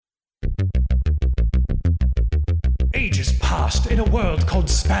past, in a world called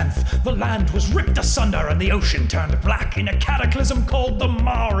Spanth, the land was ripped asunder and the ocean turned black in a cataclysm called the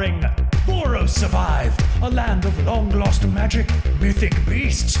Marring. Boros survived, a land of long-lost magic, mythic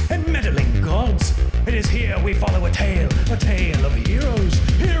beasts, and meddling gods. It is here we follow a tale of heroes,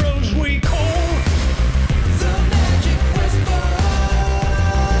 heroes we call the Magic Quest Boys.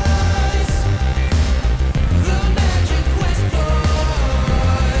 The Magic Quest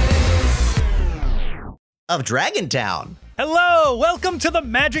Boys of Dragontown. Hello, welcome to the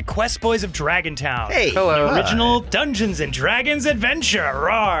Magic Quest Boys of Dragontown. Hey, hello. Hi. Original Dungeons and Dragons adventure.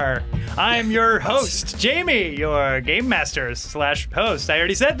 Rawr. I'm your host, Jamie, your game master / host. I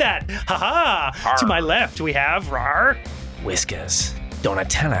already said that. Haha. To my left, we have Rawr. Whiskers.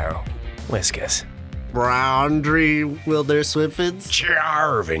 Donatello. Whiskers. Brandry Wilder Swiftens.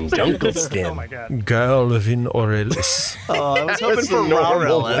 Jarvin Dunkleston. Oh my god. Galvin Aurelis. Oh, I was hoping for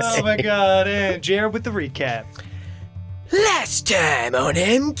Aurelis. Oh my god. And Jared with the recap. Last time on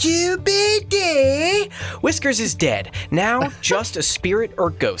MQBD, Whiskers is dead, now just a spirit or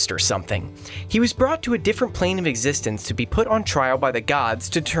ghost or something. He was brought to a different plane of existence to be put on trial by the gods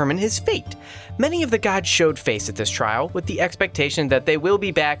to determine his fate. Many of the gods showed face at this trial with the expectation that they will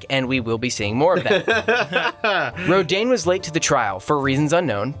be back and we will be seeing more of them. Rodane was late to the trial for reasons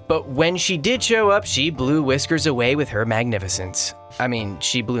unknown, but when she did show up, she blew Whiskers away with her magnificence. I mean,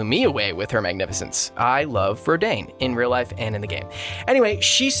 she blew me away with her magnificence. I love Rodane, in real life and in the game. Anyway,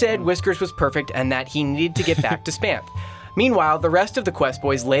 she said Whiskers was perfect and that he needed to get back to Spanth. Meanwhile, the rest of the Quest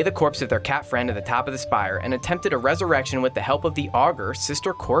Boys lay the corpse of their cat friend at the top of the spire and attempted a resurrection with the help of the augur,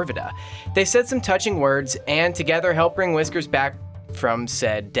 Sister Corvida. They said some touching words and together helped bring Whiskers back from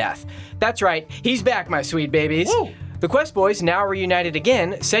said death. That's right, he's back, my sweet babies. Woo! The Quest Boys, now reunited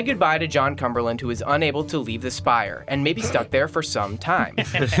again, said goodbye to John Cumberland, who is unable to leave the spire, and may be stuck there for some time.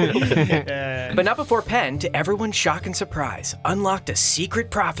 But not before Penn, to everyone's shock and surprise, unlocked a secret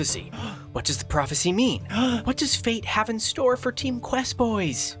prophecy. What does the prophecy mean? What does fate have in store for Team Quest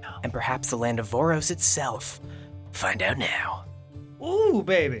Boys? And perhaps the land of Voros itself? Find out now. Ooh,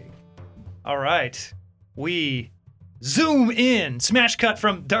 baby. All right. We zoom in, smash cut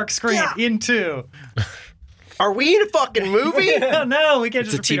from dark screen into... Are we in a fucking movie? No, we can't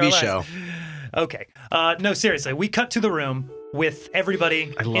it's just a repeat TV our show. lines. Okay. No, seriously. We cut to the room with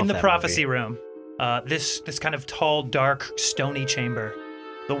everybody in the prophecy room. This kind of tall, dark, stony chamber.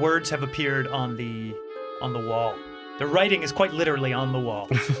 The words have appeared on the wall. The writing is quite literally on the wall.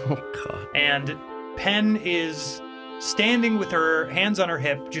 Oh, God. And Penn is standing with her hands on her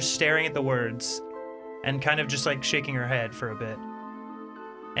hip, just staring at the words, and kind of just like shaking her head for a bit.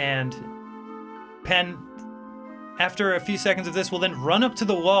 And Penn, after a few seconds of this, will then run up to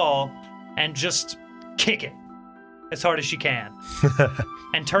the wall and just kick it as hard as she can.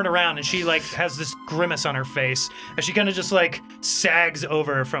 And turn around, and she like has this grimace on her face as she kind of just like sags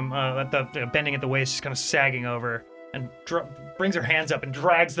over from bending at the waist, just kind of sagging over, and brings her hands up and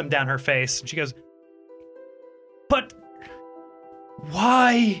drags them down her face. And she goes, "But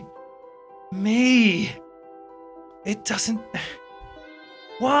why me? It doesn't.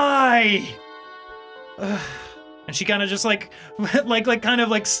 Why?" And she kind of just like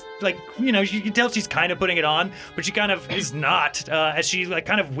you know, you can tell she's kind of putting it on, but she kind of is not, as she like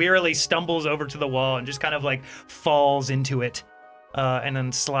kind of wearily stumbles over to the wall and just kind of like falls into it, and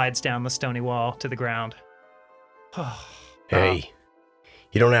then slides down the stony wall to the ground. Hey,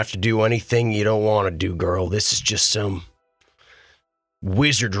 you don't have to do anything you don't want to do, girl. This is just some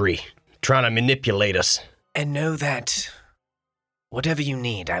wizardry trying to manipulate us. And know that whatever you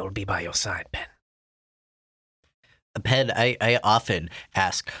need, I will be by your side, Penn. Penn, I often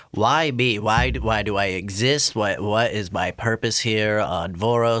ask, why me? Why do I exist? What is my purpose here on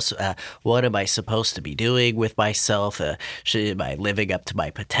Voros? What am I supposed to be doing with myself? Am I living up to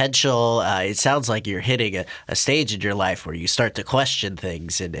my potential? It sounds like you're hitting a stage in your life where you start to question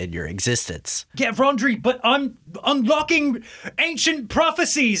things in your existence. Yeah, Rondry, but I'm unlocking ancient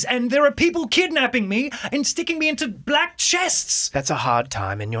prophecies, and there are people kidnapping me and sticking me into black chests. That's a hard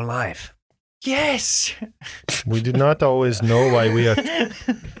time in your life. Yes. We do not always know why we are.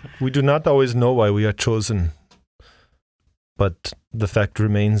 We do not always know why we are chosen. But the fact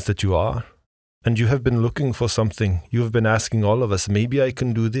remains that you are, and you have been looking for something. You have been asking all of us, maybe I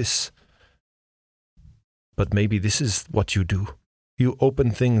can do this. But maybe this is what you do. You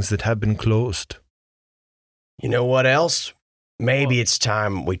open things that have been closed. You know what else? Maybe it's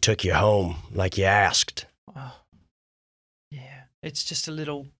time we took you home, like you asked. Oh, yeah, it's just a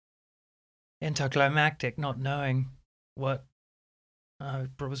little anticlimactic, not knowing what I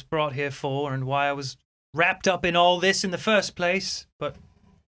was brought here for and why I was wrapped up in all this in the first place. But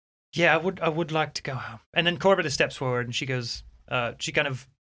Yeah, I would like to go home. And then Corvida steps forward and she goes, she kind of,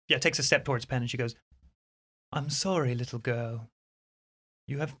 takes a step towards Penn and she goes, I'm sorry, little girl.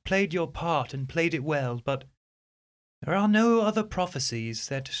 You have played your part and played it well, but there are no other prophecies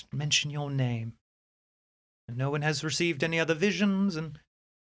that mention your name. And no one has received any other visions, and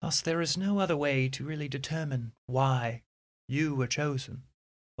thus there is no other way to really determine why you were chosen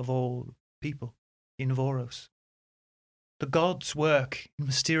of all people in Voros. The gods work in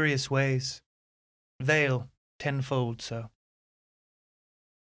mysterious ways, veil tenfold so.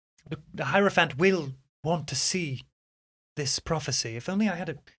 The Hierophant will want to see this prophecy. If only I had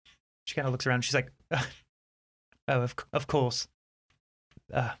a... She kind of looks around, she's like, oh, of course.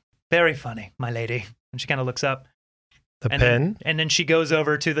 Very funny, my lady. And she kind of looks up. The pen? And then she goes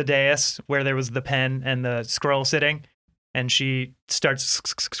over to the dais where there was the pen and the scroll sitting, and she starts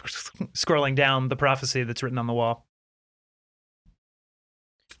scrolling down the prophecy that's written on the wall.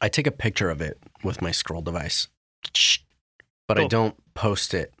 I take a picture of it with my scroll device, but Cool. I don't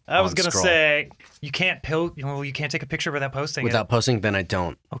post it. I was on going to Scroll. say, you can't take a picture without posting Without posting, then I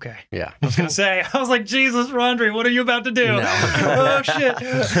don't. it. Okay. Yeah. I was going to say, I was like, Jesus, Rondry, what are you about to do? No. Oh, shit.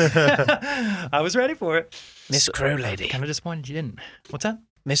 I was ready for it. Miss Crow Lady. Kind of disappointed you didn't. What's that?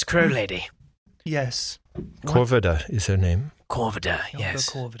 Miss Crow Lady. Yes. Corvida is her name. Corvida, Olga yes.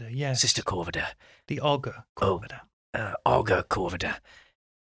 Corvida, yes. Sister Corvida. The Olga Corvida. Olga Corvida.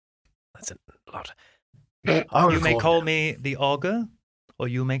 That's a lot. You may call me the Olga, or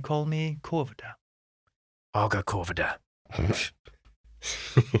you may call me Corvida. Olga Corvida.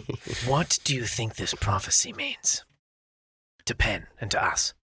 What do you think this prophecy means? To Penn and to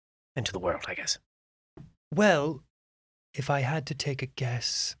us. And to the world, I guess. Well, if I had to take a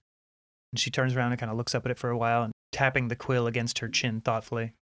guess... And she turns around and kind of looks up at it for a while, and tapping the quill against her chin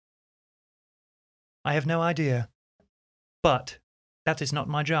thoughtfully. I have no idea. But that is not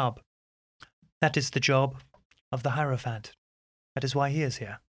my job. That is the job of the Hierophant. That is why he is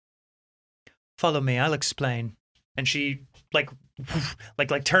here. Follow me, I'll explain. And she, like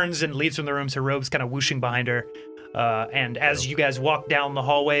turns and leaves from the room, her robes kind of whooshing behind her. And as you guys walk down the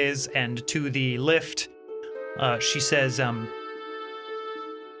hallways and to the lift, she says,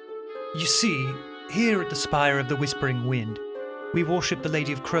 You see, here at the Spire of the Whispering Wind, we worship the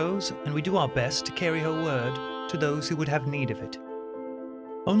Lady of Crows, and we do our best to carry her word to those who would have need of it.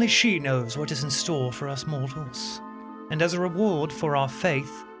 Only she knows what is in store for us mortals, and as a reward for our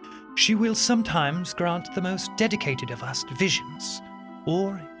faith, she will sometimes grant the most dedicated of us visions,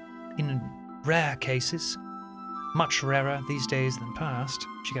 or, in rare cases, much rarer these days than past,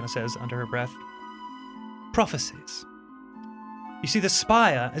 she kind of says under her breath, prophecies. You see, the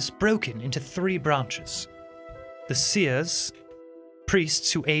spire is broken into 3 branches. The seers,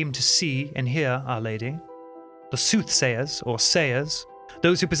 priests who aim to see and hear Our Lady. The soothsayers, or sayers,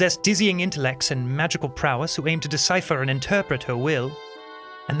 those who possess dizzying intellects and magical prowess who aim to decipher and interpret her will.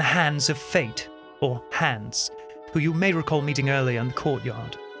 And the hands of fate, or hands, who you may recall meeting earlier in the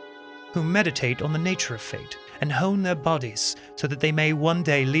courtyard, who meditate on the nature of fate and hone their bodies so that they may one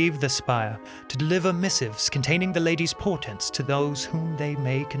day leave the spire to deliver missives containing the lady's portents to those whom they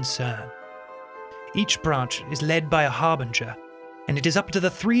may concern. Each branch is led by a harbinger, and it is up to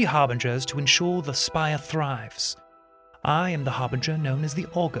the 3 harbingers to ensure the spire thrives. I am the harbinger known as the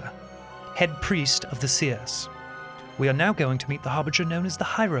Augur, head priest of the seers. We are now going to meet the harbinger known as the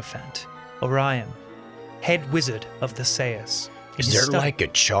Hierophant, Orion, head wizard of the sayers. Is there like a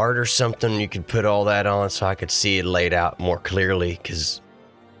chart or something you could put all that on so I could see it laid out more clearly? Because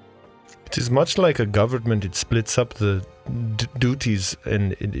it is much like a government. It splits up the duties,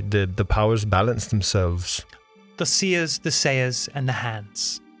 and the powers balance themselves. The seers, the sayers, and the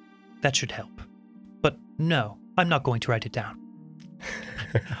hands. That should help. But no, I'm not going to write it down.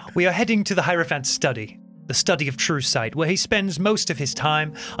 We are heading to the Hierophant's study, the study of true sight, where he spends most of his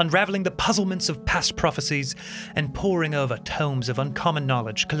time unraveling the puzzlements of past prophecies and poring over tomes of uncommon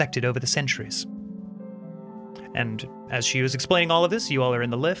knowledge collected over the centuries. And as she was explaining all of this, you all are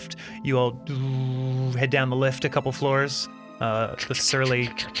in the lift. You all head down the lift a couple floors. The surly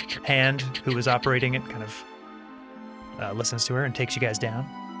hand who is operating it kind of listens to her and takes you guys down.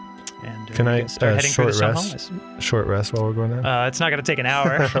 And Can I start heading through the short stone rest? hallways. Short rest while we're going down. It's not going to take an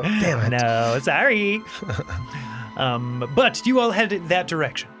hour. Damn it. No, sorry. But you all head in that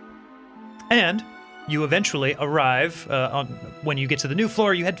direction. And you eventually arrive when you get to the new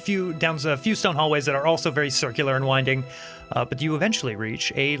floor. You head down a few stone hallways that are also very circular and winding. But you eventually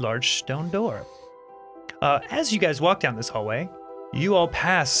reach a large stone door. As you guys walk down this hallway, you all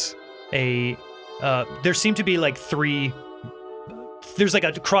pass there seem to be like 3... There's like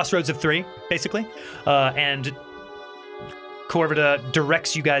a crossroads of 3, basically. And Corvida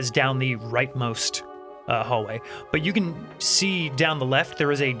directs you guys down the rightmost hallway. But you can see down the left,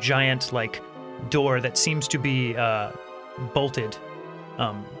 there is a giant, door that seems to be bolted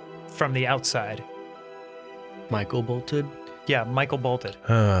from the outside. Michael bolted. Yeah, Michael bolted.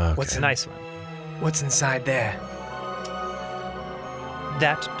 What's It's a nice one. What's inside there?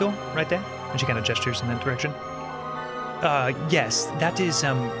 That door right there? And she kind of gestures in that direction. Yes, that is,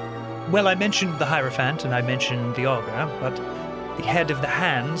 well, I mentioned the Hierophant and I mentioned the Augur, but the head of the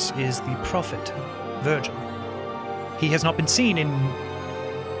hands is the prophet, Virgil. He has not been seen in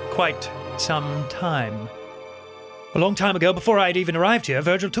quite some time. A long time ago, before I had even arrived here,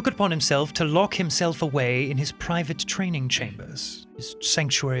 Virgil took it upon himself to lock himself away in his private training chambers, his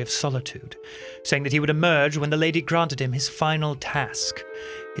sanctuary of solitude, saying that he would emerge when the lady granted him his final task,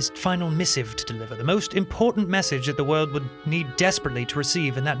 his final missive to deliver, the most important message that the world would need desperately to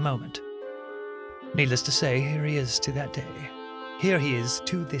receive in that moment. Needless to say, here he is to that day. Here he is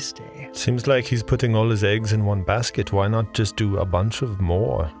to this day. Seems like he's putting all his eggs in one basket. Why not just do a bunch of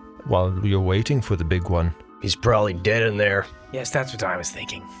more while you're waiting for the big one? He's probably dead in there. Yes, that's what I was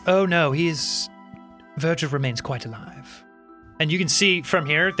thinking. Oh no, Virgil remains quite alive. And you can see from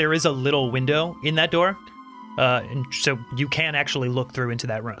here, there is a little window in that door. And so you can actually look through into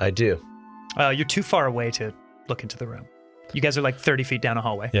that room. I do. You're too far away to look into the room. You guys are 30 feet down a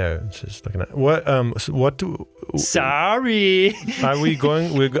hallway. Yeah, it's just looking at what. So what do? Sorry. Are we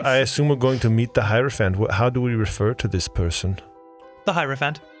going? I assume we're going to meet the Hierophant. How do we refer to this person? The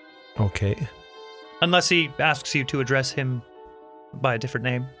Hierophant. Okay. Unless he asks you to address him by a different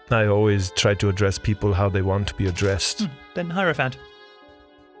name. I always try to address people how they want to be addressed. Then Hierophant.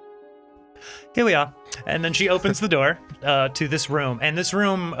 Here we are. And then she opens the door to this room. And this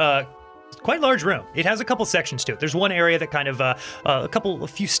room, quite large room. It has a couple sections to it. There's one area that kind of, a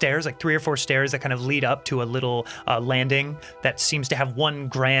few stairs, 3 or 4 stairs that kind of lead up to a little landing that seems to have one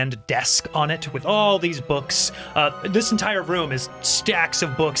grand desk on it with all these books. This entire room is stacks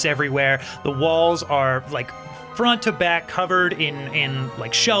of books everywhere. The walls are front to back covered in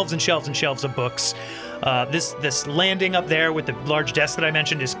shelves and shelves and shelves of books. This landing up there with the large desk that I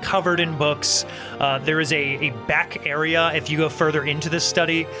mentioned is covered in books. There is a back area, if you go further into this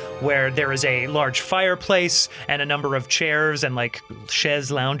study, where there is a large fireplace and a number of chairs and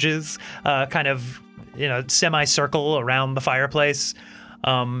chaise lounges, semicircle around the fireplace.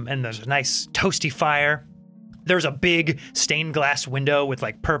 And there's a nice toasty fire. There's a big stained glass window with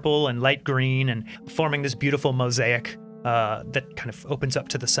purple and light green and forming this beautiful mosaic that kind of opens up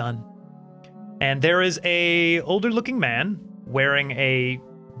to the sun. And there is a older looking man wearing a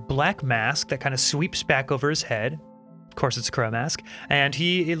black mask that kind of sweeps back over his head. Of course, it's a crow mask. And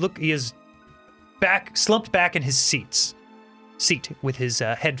he is slumped back in his seat with his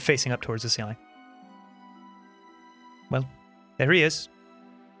head facing up towards the ceiling. Well, there he is.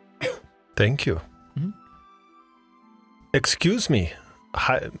 Thank you. Mm-hmm. Excuse me,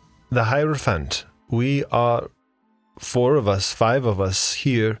 the Hierophant. We are 5 of us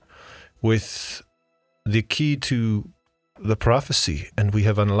here with the key to the prophecy, and we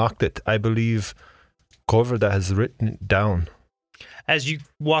have unlocked it. I believe Corvida has written it down. As you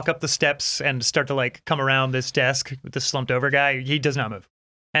walk up the steps and start to come around this desk with this slumped over guy, he does not move.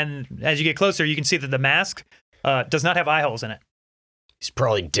 And as you get closer, you can see that the mask does not have eye holes in it. He's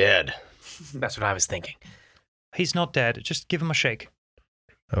probably dead. That's what I was thinking. He's not dead. Just give him a shake.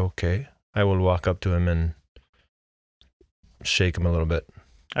 Okay. I will walk up to him and shake him a little bit.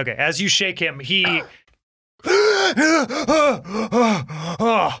 Okay, as you shake him, he...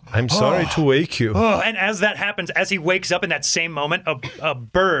 I'm sorry to wake you. And as that happens, as he wakes up in that same moment, a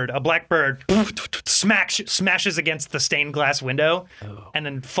black bird, smashes against the stained glass window and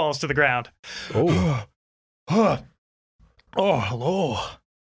then falls to the ground. Oh. Hello.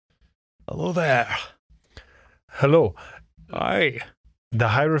 Hello there. Hello. Hi. The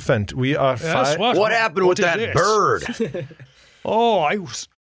Hierophant. We are Yes, 5. What happened with is that this? bird? Oh,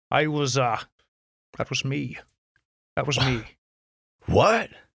 that was me. That was me. What?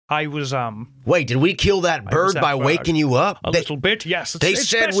 I was, Wait, did we kill that was bird that by bird. waking you up? a little bit, yes. they it's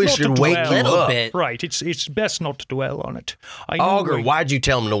said best we not should to wake dwell. you Little up. bit. Right, it's best not to dwell on it. I know Augur, we- why'd you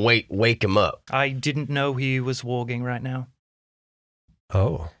tell him to wake him up? I didn't know he was warging right now.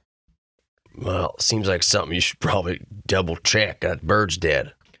 Oh. Well, seems like something you should probably double check. That bird's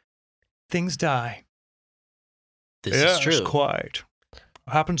dead. Things die. This yes, is true. quite.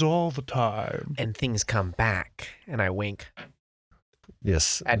 Happens all the time. And things come back, and I wink.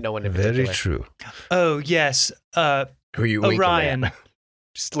 Yes. At no one in Very particular. true. Oh, yes. Who are you winking Orion. at?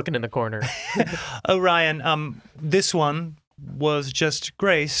 Just looking in the corner. Orion, this one was just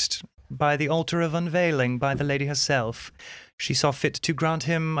graced by the altar of unveiling by the lady herself. she saw fit to grant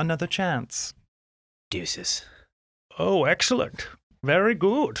him another chance. Deuces. Oh, excellent. Very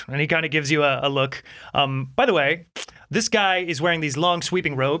good. And he kind of gives you a look. By the way, this guy is wearing these long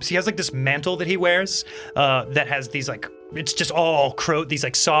sweeping robes. He has like this mantle that he wears that has these like, it's just all these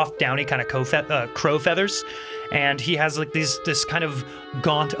like soft, downy kind of crow feathers. And he has like this kind of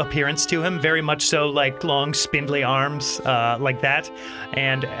gaunt appearance to him, very much so like long, spindly arms like that.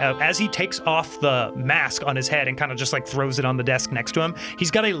 And as he takes off the mask on his head and kind of just like throws it on the desk next to him,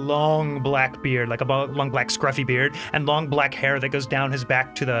 he's got a long black beard, like a long black scruffy beard, and long black hair that goes down his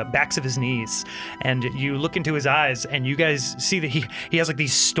back to the backs of his knees. And you look into his eyes, and you guys see that he has like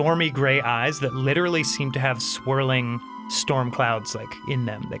these stormy gray eyes that literally seem to have swirling storm clouds like in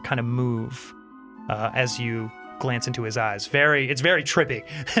them that kind of move as you glance into his eyes. It's very trippy.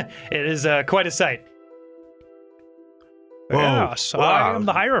 It is quite a sight. Whoa. Yes, I am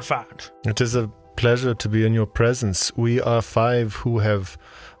the Hierophant. It is a pleasure to be in your presence. We are 5 who have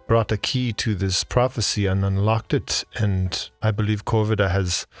brought a key to this prophecy and unlocked it, and I believe Corvida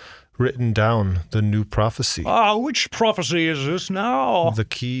has written down the new prophecy. Which prophecy is this now? The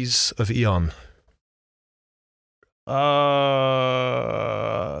keys of Eon. And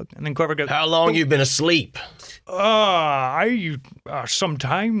then Corvida goes, How long you been asleep? Some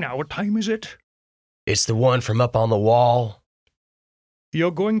time now. What time is it? It's the one from up on the wall.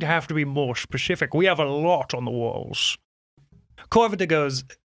 You're going to have to be more specific. We have a lot on the walls. Corvida goes,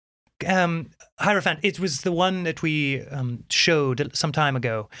 Hierophant, it was the one that we showed some time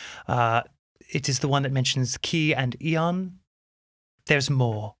ago. It is the one that mentions Key and Eon. There's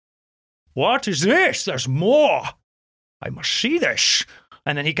more. What is this? There's more. I must see this.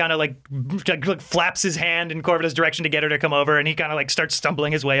 And then he kind of like flaps his hand in Corvida's direction to get her to come over, and he kind of like starts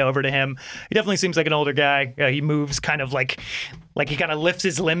stumbling his way over to him. He definitely seems like an older guy. He moves kind of like he kind of lifts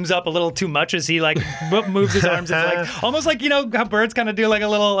his limbs up a little too much as he like moves his arms. It's like almost like, you know, how birds kind of do like a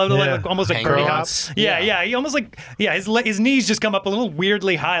little like, almost like birdie hops. Yeah. He almost like, his knees just come up a little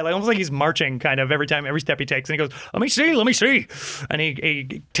weirdly high, like almost like he's marching kind of every step he takes. And he goes, let me see. And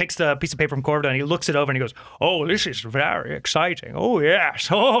he takes the piece of paper from Corvida and he looks it over and he goes, oh, this is very exciting. Oh, yes.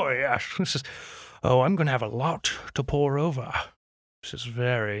 This is, I'm going to have a lot to pour over. This is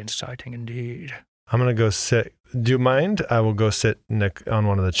very exciting indeed. I'm going to go sit. Do you mind? I will go sit on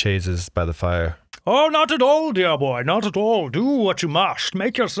one of the chaises by the fire. Oh, not at all, dear boy. Not at all. Do what you must.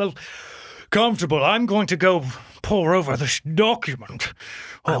 Make yourself comfortable. I'm going to go pour over this document.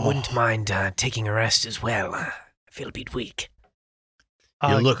 I wouldn't mind taking a rest as well. I feel a bit weak.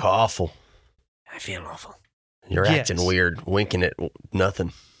 You look awful. I feel awful. You're acting weird, winking at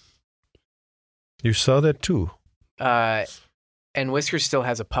nothing. You saw that too. And Whiskers still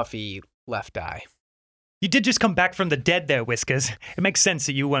has a puffy left eye. You did just come back from the dead there, Whiskers. It makes sense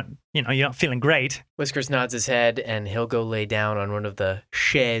that you weren't, you're not feeling great. Whiskers nods his head, and he'll go lay down on one of the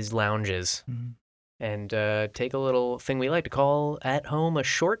chaise lounges and take a little thing we like to call at home a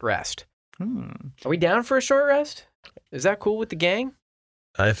short rest. Are we down for a short rest? Is that cool with the gang?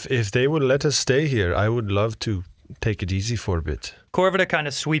 If they would let us stay here, I would love to take it easy for a bit. Corvida kind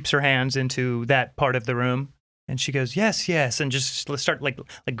of sweeps her hands into that part of the room. And she goes, yes, and just start like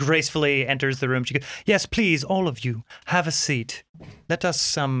gracefully enters the room. She goes, yes, please, all of you, have a seat. Let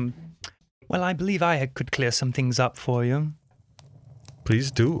us, well, I believe I could clear some things up for you. Please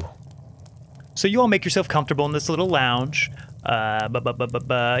do. So you all make yourself comfortable in this little lounge.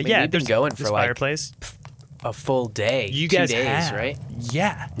 We've been going for like fireplace. A full day. You 2 guys days, have. right?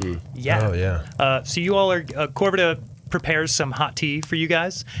 Yeah. Yeah. Oh, yeah. So you all are, Corvida prepares some hot tea for you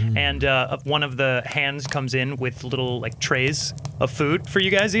guys, and one of the hands comes in with little like trays of food for you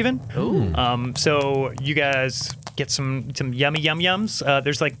guys even. Ooh. So you guys get some yummy yums.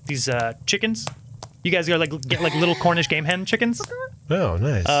 There's like these chickens. You guys are get like little Cornish game hen chickens. Oh,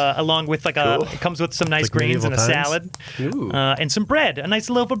 nice. Along with it comes with some nice Like greens and a medieval salad. Ooh. And some bread, a nice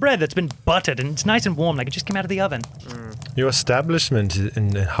loaf of bread that's been buttered and it's nice and warm, like it just came out of the oven. Your establishment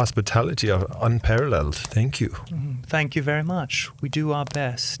in hospitality are unparalleled. Thank you. Thank you very much. We do our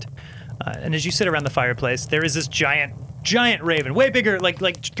best. And as you sit around the fireplace, there is this giant raven, way bigger,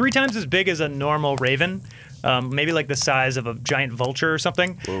 like 3 times as big as a normal raven. Maybe like the size of a giant vulture or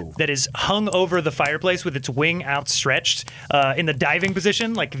something. Whoa. That is hung over the fireplace with its wing outstretched in the diving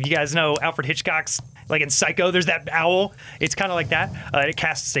position. Like if you guys know Alfred Hitchcock's, like in Psycho, there's that owl. It's kind of like that. It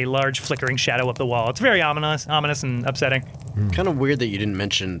casts a large flickering shadow up the wall. It's very ominous and upsetting. Kind of weird that you didn't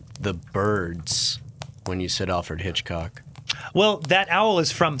mention the birds when you said Alfred Hitchcock. Well, that owl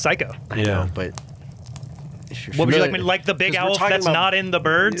is from Psycho. I know, but What would you like me like the big 'Cause we're owl talking that's about- not in the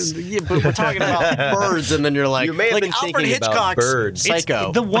birds? Yeah, but we're talking about birds, and then you're like, You may have like been Alfred thinking about Hitchcock's birds.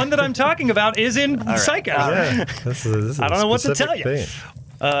 Psycho. The one that I'm talking about is in Psycho. Yeah, this is I don't know what to tell specific you.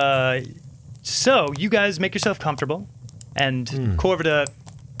 thing. So you guys make yourself comfortable, and Corvida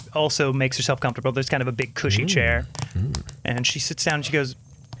also makes herself comfortable. There's kind of a big cushy chair, and she sits down and she goes,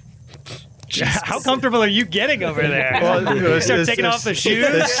 "How comfortable are you getting over there?" Well, You start taking off the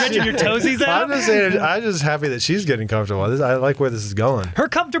shoes, stretching your toesies out. I'm just happy that she's getting comfortable. I like where this is going. Her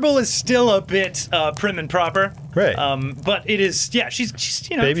comfortable is still a bit prim and proper, Right. But it is, yeah. She's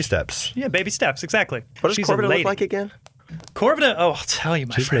you know, Baby steps. yeah, baby steps, exactly. What does she's a Corvida lady. look like again? Corvida, oh, I'll tell you,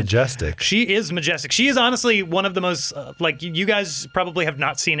 my She's friend. majestic. She is majestic. She is honestly one of the most, like, you guys probably have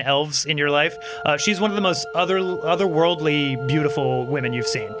not seen elves in your life. She's one of the most otherworldly, beautiful women you've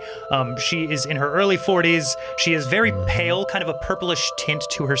seen. She is in her early 40s. She is very pale, kind of a purplish tint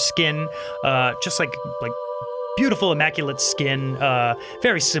to her skin, just like beautiful, immaculate skin,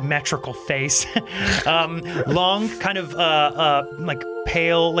 very symmetrical face, long, kind of like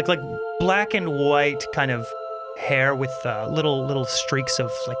pale, like black and white kind of hair with little streaks of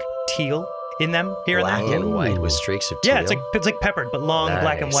like teal in them here Black and there. and white with streaks of teal. Yeah, it's like peppered, but long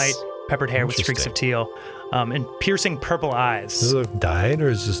black and Nice. white peppered hair with streaks of teal, and piercing purple eyes. Does it look dyed or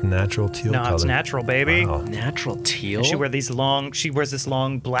is it just natural teal No, color? it's natural, baby. Wow. Natural teal. She wears this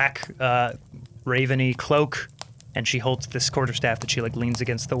long black raveny cloak, and she holds this quarterstaff that she like leans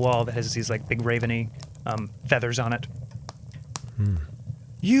against the wall that has these like big raveny feathers on it.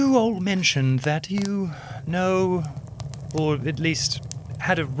 You all mentioned that you know, or at least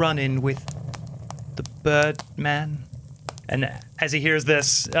had a run-in with the Birdman. And as he hears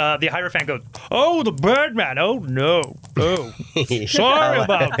this, the Hierophant goes, "Oh, the Birdman! Oh no! Oh, sorry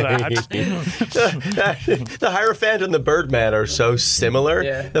about that." The Hierophant and the Birdman are so similar.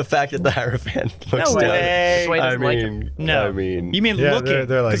 Yeah. The fact that the Hierophant looks No down. way. Sway I doesn't like mean, him. No, I mean, you mean Yeah, looking?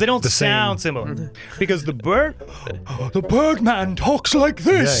 they're like they don't the same. sound similar. Because the Birdman talks like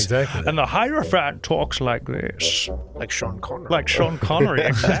this, Yeah, exactly. and the Hierophant talks like this, Like Sean Connery. like Sean Connery.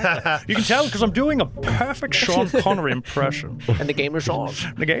 Exactly. You can tell because I'm doing a perfect Sean Connery impression. And the game is on.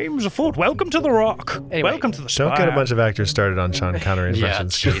 The game's afoot. Welcome to the Rock. Anyway, Welcome to the Spire. Don't get a bunch of actors started on Sean Connery yeah,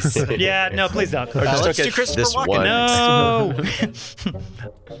 impressions. jeez. Yeah, no, please don't. Or just let's look do at Christopher this Walken. one. No.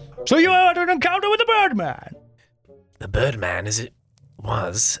 So you had an encounter with the Birdman. The Birdman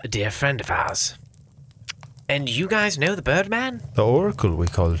was a dear friend of ours. And you guys know the Birdman? The Oracle, we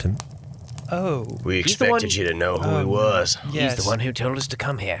called him. Oh, We He's the expected one- you to know who he was. yes. He's the one who told us to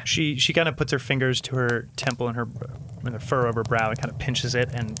come here. She kind of puts her fingers to her temple and the fur over her brow and kind of pinches it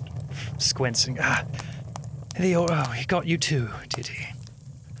and squints and he got you too, did he?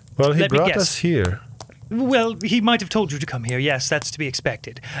 Well, he Let me brought guess. us here. Well, he might have told you to come here. Yes, that's to be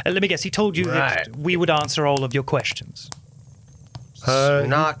expected. Let me guess. He told you Right. that we would answer all of your questions.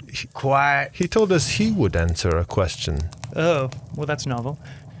 Not quite. He told us he would answer a question. Oh, well, that's novel.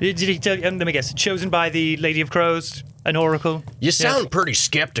 Did he tell you? Let me guess. Chosen by the Lady of Crows, an oracle. You sound pretty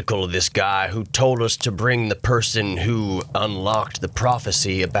skeptical of this guy who told us to bring the person who unlocked the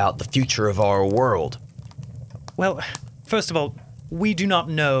prophecy about the future of our world. Well, first of all, we do not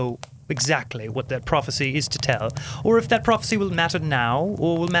know exactly what that prophecy is to tell, or if that prophecy will matter now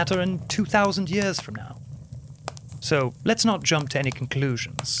or will matter in 2,000 years from now. So let's not jump to any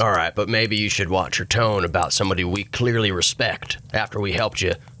conclusions. All right, but maybe you should watch your tone about somebody we clearly respect after we helped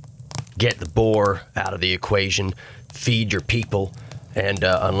you get the boar out of the equation, feed your people, and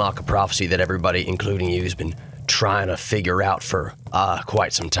unlock a prophecy that everybody, including you, has been trying to figure out for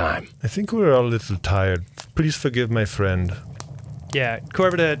quite some time. I think we're all a little tired. Please forgive my friend. Yeah,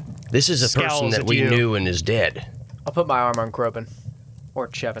 Corvida. This is a person Scowls that at we you. knew and is dead. I'll put my arm on Krobin. Or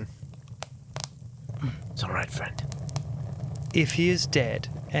Chevin. It's all right, friend. If he is dead,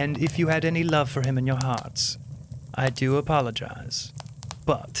 and if you had any love for him in your hearts, I do apologize.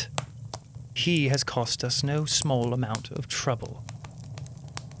 But he has cost us no small amount of trouble.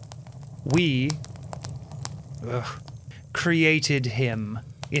 We created him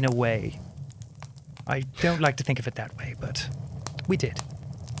in a way. I don't like to think of it that way, but we did.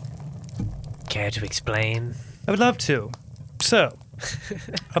 Care to explain? I would love to. So,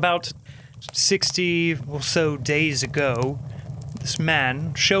 about 60 or so days ago, this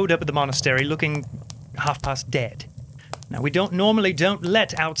man showed up at the monastery looking half past dead. Now, we don't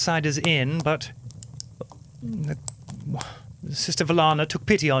let outsiders in, but Sister Valana took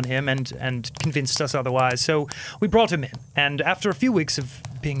pity on him and convinced us otherwise, so we brought him in. And after a few weeks of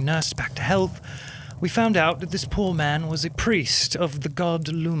being nursed back to health, we found out that this poor man was a priest of the god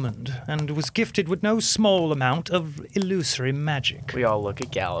Lumund and was gifted with no small amount of illusory magic. We all look at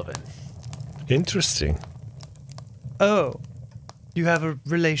Gallivan. Interesting. Oh, you have a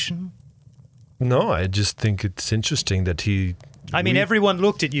relation? No, I just think it's interesting that he. I mean, everyone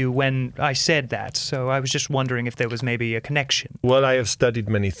looked at you when I said that, so I was just wondering if there was maybe a connection. Well, I have studied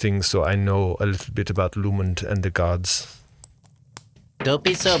many things, so I know a little bit about Lumund and the gods. Don't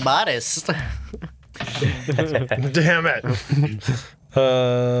be so modest. Damn it.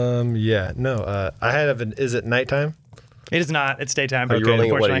 Yeah, no. I have an. Is it nighttime? It is not. It's daytime. Are you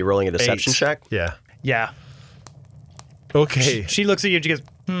rolling? What are unfortunately. you rolling a deception 8. check? Yeah. Yeah. Okay. She looks at you and she goes,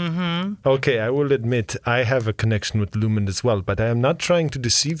 mm-hmm. Okay, I will admit I have a connection with Lumund as well, but I am not trying to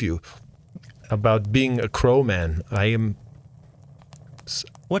deceive you about being a crow man. I am.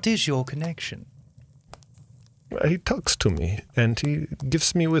 What is your connection? He talks to me and he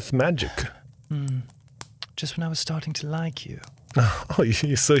gives me with magic. Just when I was starting to like you. Oh,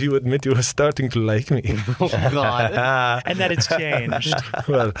 so you admit you were starting to like me? God. And that it's changed.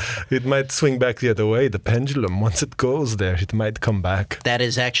 Well, it might swing back the other way. The pendulum, once it goes there, it might come back. That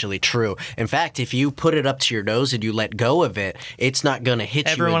is actually true. In fact, if you put it up to your nose and you let go of it, it's not going to hit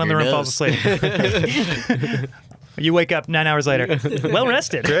Everyone in you the in room your falls nose. asleep. You wake up 9 hours later. Well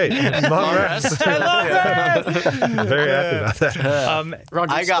rested. Great. Long rest. I love that. Very happy about that.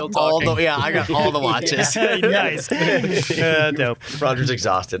 I got all the watches. Nice. Dope. Roger's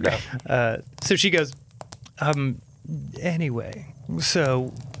exhausted now. So she goes, anyway,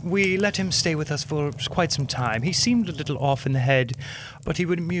 so we let him stay with us for quite some time. He seemed a little off in the head, but he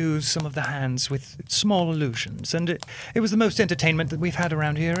would amuse some of the hands with small illusions, and it was the most entertainment that we've had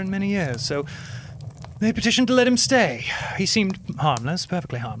around here in many years, so they petitioned to let him stay. He seemed harmless,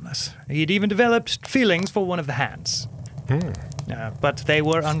 perfectly harmless. He'd even developed feelings for one of the hands. But they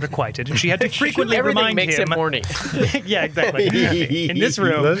were unrequited, and she had to frequently Everything remind makes him. it horny. Yeah, exactly. In this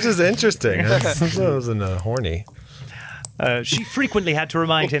room, That's just interesting. That wasn't horny. she frequently had to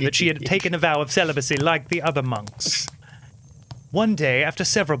remind him that she had taken a vow of celibacy like the other monks. One day, after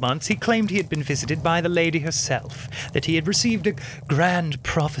several months, he claimed he had been visited by the lady herself, that he had received a grand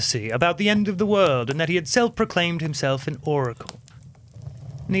prophecy about the end of the world, and that he had self-proclaimed himself an oracle.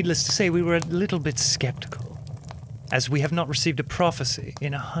 Needless to say, we were a little bit skeptical, as we have not received a prophecy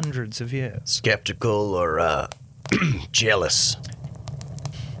in hundreds of years. Skeptical or jealous?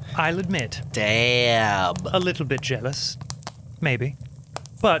 I'll admit, Damn. a little bit jealous, maybe,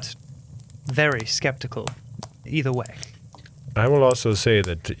 but very skeptical either way. I will also say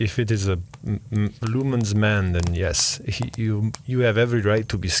that if it is a Lumen's man, then yes, you have every right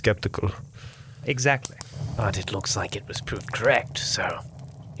to be skeptical. Exactly. But it looks like it was proved correct, so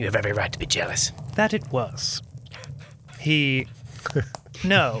you have every right to be jealous. That it was. He...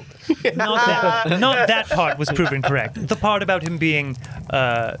 No, not that part was proven correct. The part about him being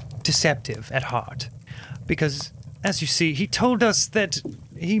deceptive at heart. Because, as you see, he told us that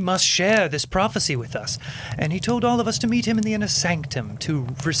he must share this prophecy with us. And he told all of us to meet him in the inner sanctum to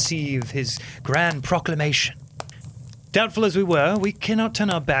receive his grand proclamation. Doubtful as we were, we cannot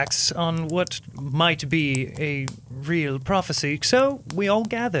turn our backs on what might be a real prophecy, so we all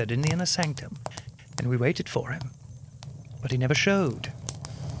gathered in the inner sanctum, and we waited for him. But he never showed.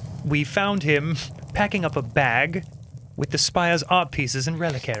 We found him packing up a bag with the spire's art pieces and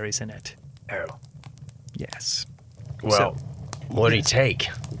reliquaries in it. Oh. Yes. Well, what did he take?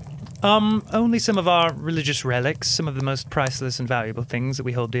 Only some of our religious relics, some of the most priceless and valuable things that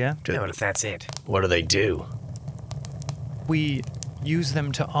we hold dear. No, but if that's it. What do they do? We use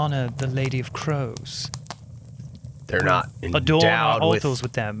them to honor the Lady of Crows. They're not Adorn our endowed altars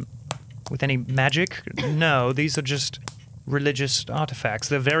with them. With any magic? No, these are just religious artifacts.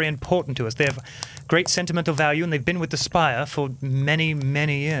 They're very important to us. They have great sentimental value, and they've been with the Spire for many,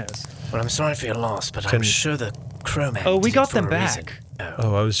 many years. Well, I'm sorry for your loss, but I'm sure the crowman. Oh, we did got for them a back. reason. Oh.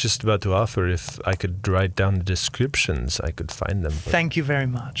 Oh, I was just about to offer if I could write down the descriptions, I could find them. but- Thank you very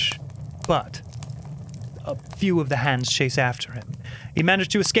much. But a few of the hands chase after him. He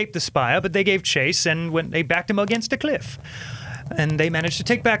managed to escape the Spire, but they gave chase, and when they backed him against a cliff. And they managed to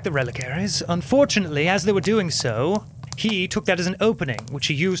take back the reliquaries. Unfortunately, as they were doing so, he took that as an opening, which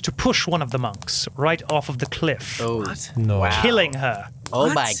he used to push one of the monks right off of the cliff, Oh, No. killing her.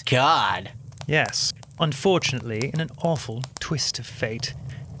 oh my God. Yes. Unfortunately, in an awful twist of fate,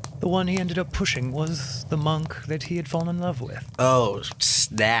 the one he ended up pushing was the monk that he had fallen in love with, Oh,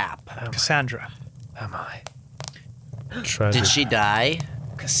 snap. Cassandra. Oh my. Did she die?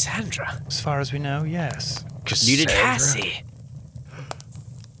 Cassandra. As far as we know, yes. You did Cassie.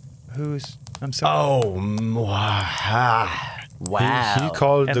 Who's... I'm sorry. Oh, Wow. He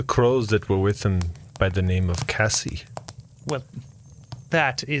called And- the crows that were with him by the name of Cassie. Well,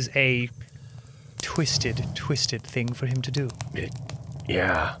 that is a twisted thing for him to do.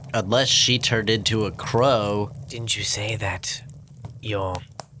 Yeah. Unless she turned into a crow. Didn't you say that your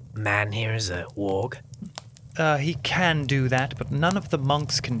man here is a warg? He can do that, but none of the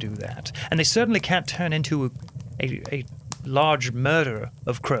monks can do that. And they certainly can't turn into a large murder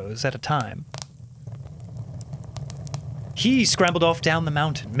of crows at a time. He scrambled off down the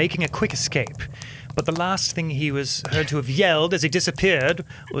mountain, making a quick escape. But the last thing he was heard to have yelled as he disappeared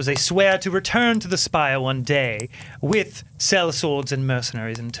was a swear to return to the spire one day with sellswords and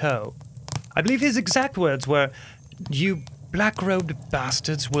mercenaries in tow. I believe his exact words were, "You black-robed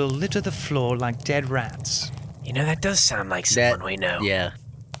bastards will litter the floor like dead rats." You know, that does sound like someone we know. Yeah.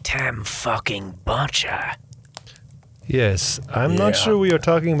 Tam fucking Butcher. Yes, I'm not sure we are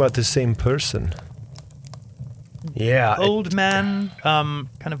talking about the same person. Yeah. Old man, kind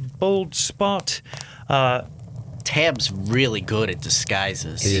of bold spot, Tam's really good at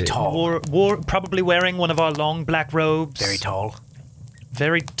disguises. Yeah. Tall. probably wearing one of our long black robes. Very tall.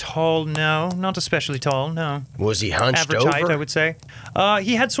 Very tall, no. Not especially tall, no. Was he hunched Average over? height, I would say.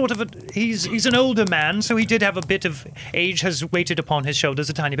 He had sort of he's an older man, so he did have a bit of age has weighted upon his shoulders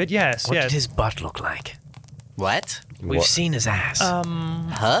a tiny bit, yes, What yes. did his butt look like? What? We've seen his ass.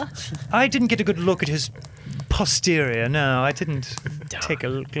 Huh? I didn't get a good look at his posterior, no. I didn't take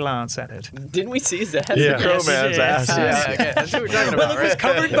a glance at it. Didn't we see his ass? Yeah. The crow Yes, man's yes. ass. Yeah, okay. That's what we're talking Well, about, it was right?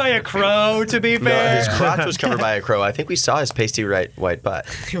 covered by a crow, to be No, fair. his crotch was covered by a crow. I think we saw his pasty white butt.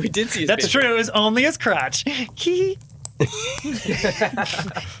 We did see his That's picture. true. It was only his crotch.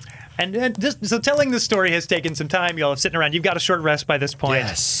 And so telling this story has taken some time. Y'all are sitting around. You've got a short rest by this point.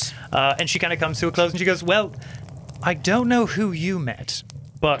 Yes. And she kind of comes to a close and she goes, "Well, I don't know who you met,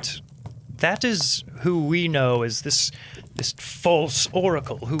 but that is who we know as this false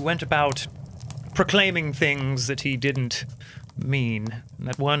oracle who went about proclaiming things that he didn't mean,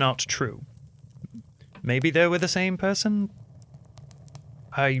 that were not true. Maybe they were the same person?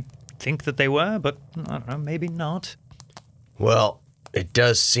 I think that they were, but I don't know, maybe not." Well, it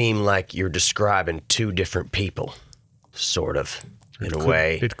does seem like you're describing two different people, sort of, in a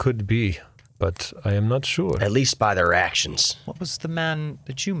way. It could be, but I am not sure. At least by their actions. What was the man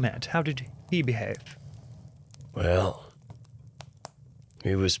that you met? How did he behave? Well,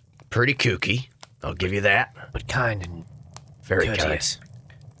 he was pretty kooky. I'll give you that. but kind and Very courteous.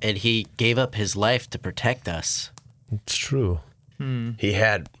 And he gave up his life to protect us. It's true. kind. He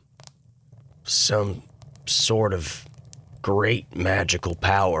had some sort of great magical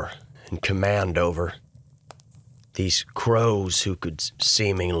power and command over these crows who could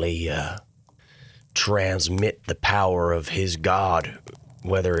seemingly transmit the power of his god,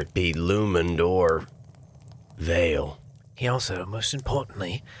 whether it be Lumond or Vale. He also, most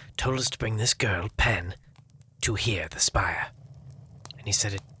importantly, told us to bring this girl, Pen, to here, the spire. And he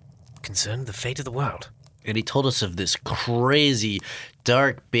said it concerned the fate of the world. And he told us of this crazy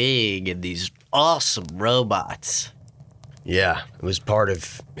dark being and these awesome robots. Yeah, it was part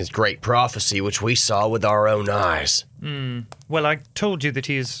of his great prophecy, which we saw with our own eyes. Well, I told you that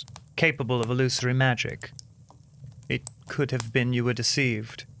he is capable of illusory magic. It could have been you were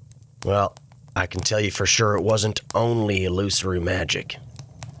deceived. Well, I can tell you for sure it wasn't only illusory magic.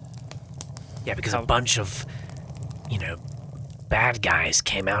 Yeah, because a bunch of, bad guys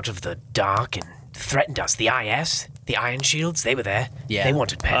came out of the dark and threatened us. The IS, the Iron Shields, they were there. Yeah. They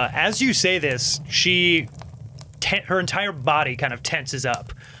wanted Pen. As you say this, her entire body kind of tenses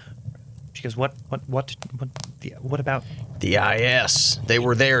up. She goes, What about? The IS, they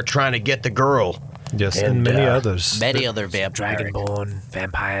were there trying to get the girl. Yes, and, And, many uh, others. Many other vampires. Dragonborn,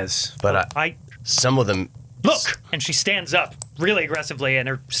 vampires. But some of them... Look! And she stands up really aggressively, and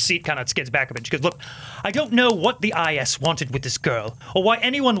her seat kind of skids back a bit. She goes, "Look, I don't know what the IS wanted with this girl, or why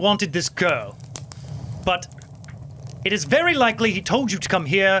anyone wanted this girl. But it is very likely he told you to come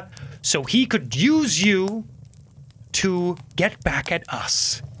here so he could use you to get back at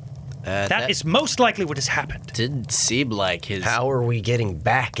us. That is most likely what has happened." Didn't seem like his. How are we getting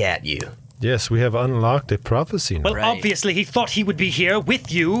back at you? Yes, we have unlocked a prophecy now. Well, Right. obviously, he thought he would be here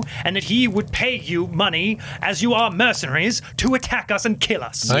with you, and that he would pay you money, as you are mercenaries, to attack us and kill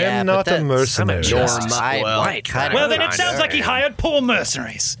us. I Yeah, am but not a that's- mercenary. Well, kinda Well, then it sounds like he hired poor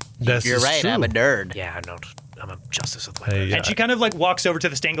mercenaries. That You're is right. true. I'm a nerd. Yeah, I'm a justice of the Hey, And she kind of like walks over to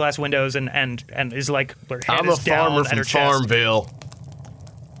the stained glass windows and is like, her head I'm a is down farmer at from her chest. Farmville.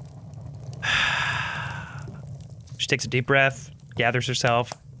 She takes a deep breath, gathers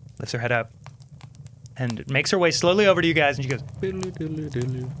herself, lifts her head up, and makes her way slowly over to you guys. And she goes,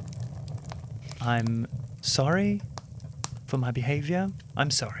 "I'm sorry for my behavior.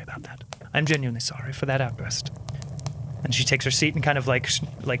 I'm sorry about that. I'm genuinely sorry for that outburst. And she takes her seat and kind of like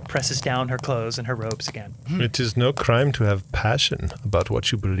presses down her clothes and her robes again. It is no crime to have passion about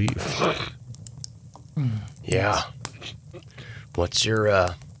what you believe. Yeah. What's your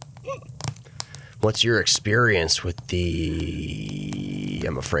experience with the...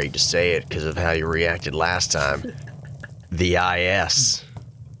 I'm afraid to say it because of how you reacted last time. The IS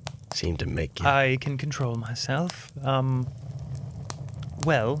seemed to make you... I can control myself.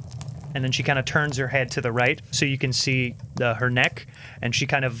 Well, and then she kind of turns her head to the right so you can see her neck, and she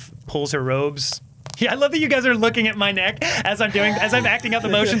kind of pulls her robes. Yeah, I love that you guys are looking at my neck as I'm acting out the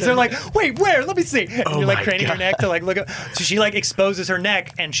motions. They're like, wait, where? Let me see. And you're like craning her neck to like look up. So she like exposes her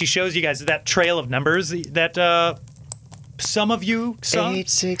neck and she shows you guys that trail of numbers that some of you saw.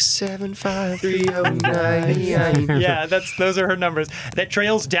 8675309. Yeah, those are her numbers. That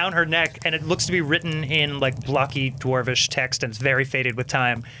trails down her neck, and it looks to be written in like blocky dwarvish text, and it's very faded with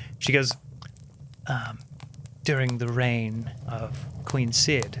time. She goes, during the reign of Queen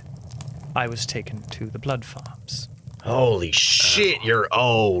Cid, I was taken to the blood farms. Holy shit, you're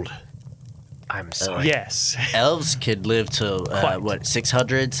old. I'm sorry. Yes. Elves could live to, Quite.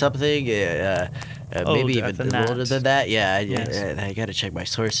 600 something? Maybe even Older than that. older than that? Yeah, Yes. I gotta check my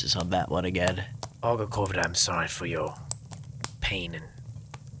sources on that one again. Olga Corvid, I'm sorry for your pain and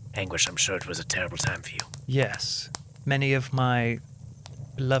anguish. I'm sure it was a terrible time for you. Yes. Many of my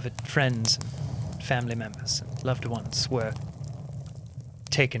beloved friends and family members and loved ones were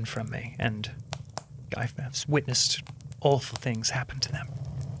taken from me, and I've witnessed awful things happen to them.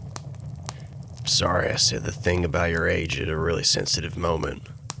 Sorry I said the thing about your age at a really sensitive moment.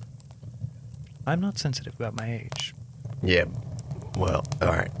 I'm not sensitive about my age. Yeah, well, all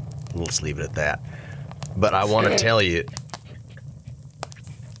right. Let's leave it at that. But I want to tell you,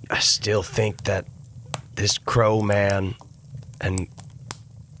 I still think that this crow man and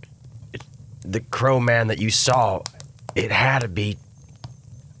the crow man that you saw, it had to be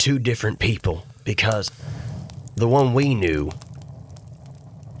two different people, because the one we knew,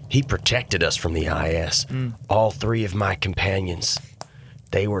 he protected us from the IS. All three of my companions,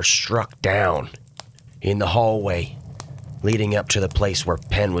 they were struck down in the hallway leading up to the place where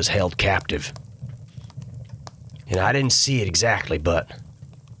Penn was held captive. And I didn't see it exactly, but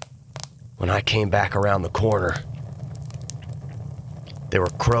when I came back around the corner, there were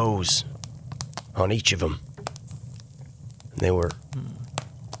crows on each of them. And they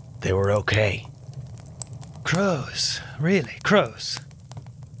were okay. Crows. Really? Crows?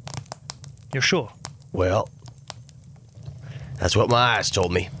 You're sure? Well, that's what my eyes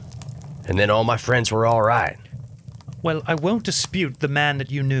told me. And then all my friends were all right. Well, I won't dispute the man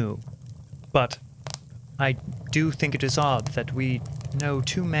that you knew, but I do think it is odd that we know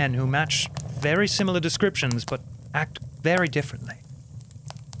two men who match very similar descriptions but act very differently.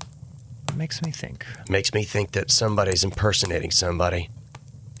 It makes me think. Makes me think that somebody's impersonating somebody.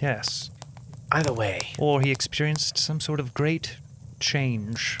 Yes. Either way, Or he experienced some sort of great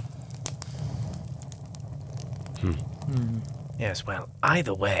change. yes, well,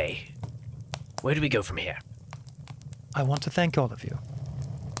 either way, where do we go from here? I want to thank all of you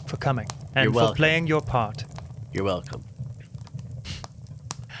for coming and You're for welcome. playing your part. You're welcome.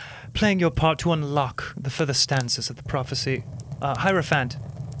 Playing your part to unlock the further stanzas of the prophecy. Hierophant,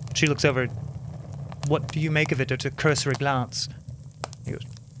 she looks over. What do you make of it at a cursory glance? He goes,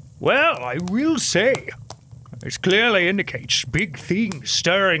 Well, I will say, this clearly indicates big things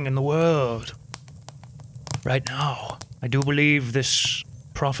stirring in the world. Right now, I do believe this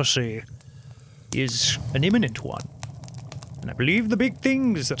prophecy is an imminent one. And I believe the big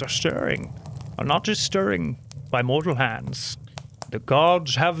things that are stirring are not just stirring by mortal hands. The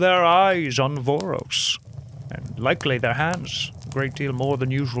gods have their eyes on Voros, and likely their hands a great deal more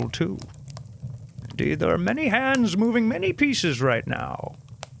than usual too. Indeed, there are many hands moving many pieces right now.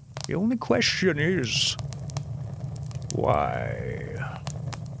 The only question is, why?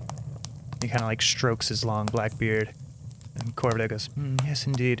 he kind of like strokes his long black beard. And Corvidae goes, yes,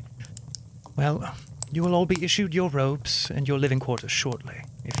 indeed. Well, you will all be issued your robes and your living quarters shortly.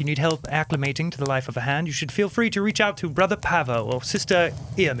 If you need help acclimating to the life of a hand, you should feel free to reach out to Brother Pavo or Sister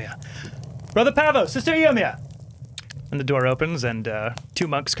Eomir. Brother Pavo, Sister Eomir! And the door opens, and two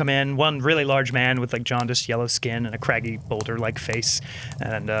monks come in. One really large man with like jaundiced yellow skin and a craggy boulder-like face,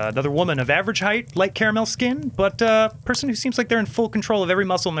 and another woman of average height, light caramel skin, but a person who seems like they're in full control of every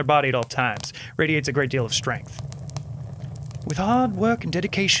muscle in their body at all times. Radiates a great deal of strength. With hard work and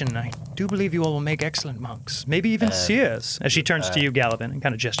dedication, I do believe you all will make excellent monks. Maybe even seers, as she turns to you, Gallivan, and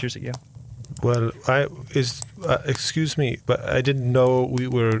kind of gestures at you. Well, excuse me, but I didn't know we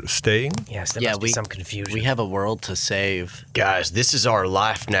were staying. Yes, there must be some confusion. We have a world to save. Guys, this is our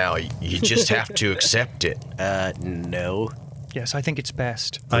life now. You just have to accept it. No. Yes, I think it's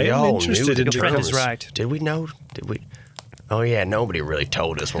best. I am interested in Your friend is terms. right. Did we know? Did we? Oh yeah, nobody really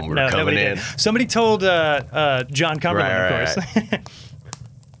told us when we were No, coming nobody in. did. Somebody told John Cumberland, Right, of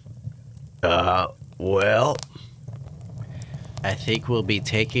course. Well, I think we'll be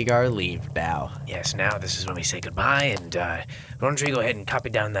taking our leave now. Yes, now this is when we say goodbye, and Rondry, go ahead and copy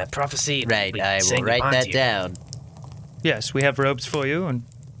down that prophecy. and Right, we I say will write goodbye that to you. down. Yes, we have robes for you, and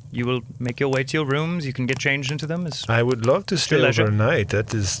you will make your way to your rooms. You can get changed into them. I would love to stay your leisure. overnight.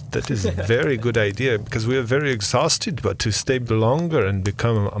 That is a very good idea because we are very exhausted. But to stay longer and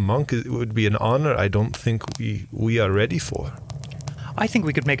become a monk would be an honor. I don't think we are ready for. I think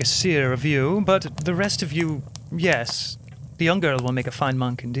we could make a seer of you, but the rest of you, yes. The young girl will make a fine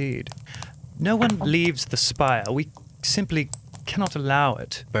monk indeed. No one leaves the spire. We simply cannot allow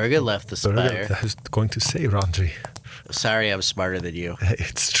it. Berga left the spire. I was going to say, Rondry. Sorry, I'm smarter than you.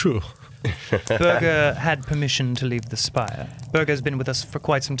 It's true. Berger had permission to leave the spire. Berger's been with us for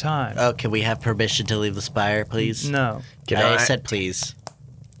quite some time. Oh, can we have permission to leave the spire, please? No, I said please.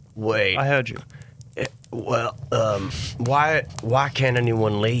 wait. I heard you. Well, why can't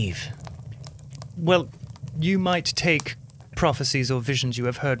anyone leave? Well, you might take prophecies or visions you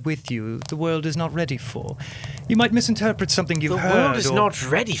have heard with you the world is not ready for. You might misinterpret something you've The heard world is or not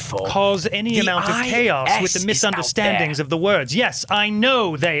ready for. cause any The amount of chaos with IS the is misunderstandings out of the words. Yes, I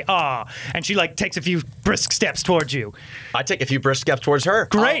know they are. And she takes a few brisk steps towards you. I take a few brisk steps towards her.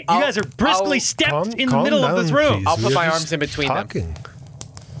 Great, you guys are briskly stepped in the middle of this room. I'll put We are my just arms in between them. talking.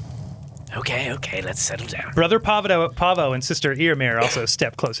 Okay, let's settle down. Brother Pavo and Sister Earmere also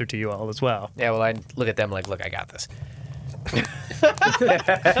step closer to you all as well. Yeah, well, I look at them like, look, I got this.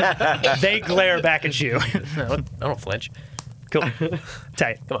 They glare back at you. I don't flinch. Cool.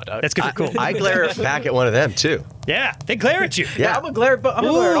 Tight. Come on, dog. That's good. Cool. I glare back at one of them too. Yeah, they glare at you. Yeah, I'm a glare at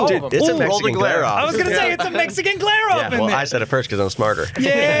all dude, of them. it's a Ooh, Mexican glare off. I was going to say, it's a Mexican glare off Yeah, in well, there. I said it first because I'm smarter.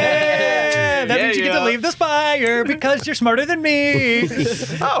 Yeah, that means you get to Yeah. leave the spire because you're smarter than me.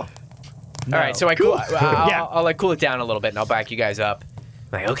 Oh, All right, so I'll Yeah. like cool it down a little bit, and I'll back you guys up.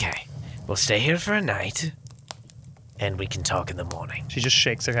 Like, okay, we'll stay here for a night, and we can talk in the morning. She just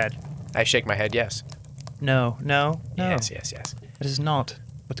shakes her head. I shake my head, yes. No. Yes. That is not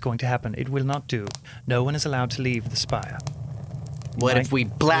what's going to happen. It will not do. No one is allowed to leave the spire. What Might if we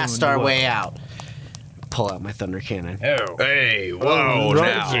blast ruin our the way world. out? Pull out my thunder cannon. Oh. hey, whoa,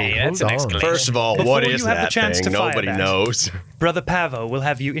 now. Yeah, that's an Hold on. escalation. First of all, Before what you is have the that chance thing? to fire Nobody that. knows. Brother Pavo will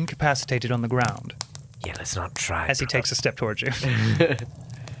have you incapacitated on the ground Yeah, let's not try. as he takes a step towards you.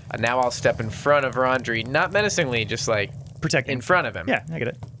 Now I'll step in front of Rondry, not menacingly, just like Protecting. in front of him. Yeah, I get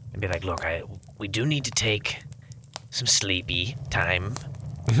it. and be like, look, we do need to take some sleepy time,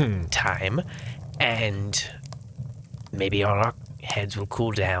 and maybe our heads will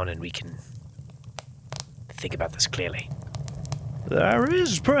cool down and we can think about this clearly. There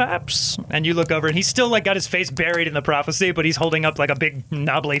is perhaps. And you look over and he's still got his face buried in the prophecy, but he's holding up a big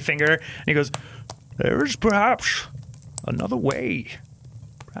knobbly finger. And he goes, there is perhaps another way.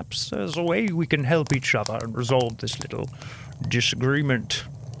 Perhaps there's a way we can help each other and resolve this little disagreement.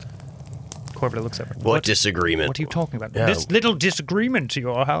 Corvida looks over. What disagreement? What are you talking about? Yeah. This little disagreement you're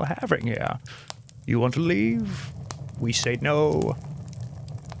all having here. You want to leave? We say no.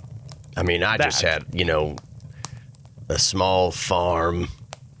 I mean, I just Bad. had, a small farm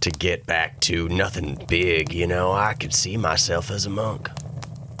to get back to. Nothing big, I could see myself as a monk.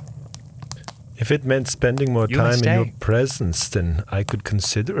 If it meant spending more You time must in your stay. presence, then I could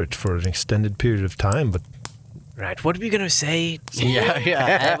consider it for an extended period of time, but Right, what are we going to say?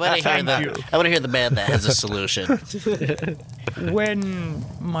 Yeah. I want to hear the man that has a solution. When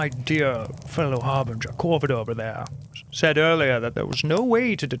my dear fellow Harbinger, Corvid over there, said earlier that there was no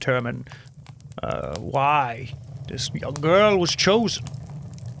way to determine why this young girl was chosen,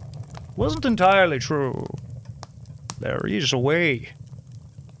 wasn't entirely true. There is a way.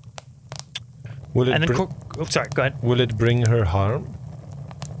 will it, And then, bring, go ahead. will it bring her harm?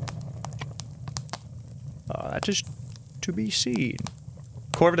 That is to be seen.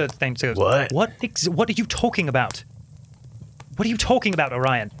 Corvid thinks, goes, What? What are you talking about? What are you talking about,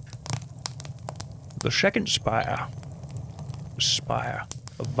 Orion? The second spire. The spire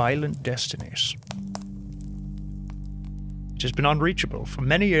of violent destinies. It has been unreachable for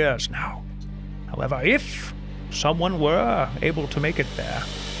many years now. However, if someone were able to make it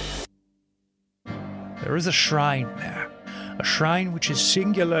there is a shrine there. A shrine which is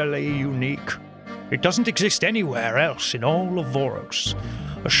singularly unique. It doesn't exist anywhere else in all of Voros.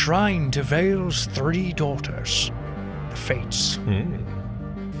 A shrine to Vale's 3 daughters, the Fates,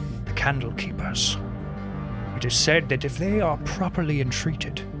 the Candle Keepers. It is said that if they are properly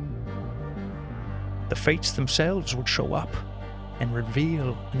entreated, the Fates themselves would show up and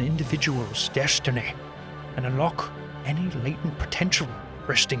reveal an individual's destiny and unlock any latent potential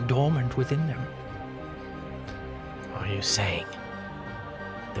resting dormant within them. Are you saying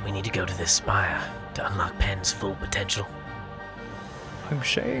that we need to go to this spire to unlock Pen's full potential? I'm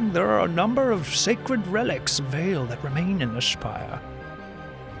saying there are a number of sacred relics of Vale that remain in the spire.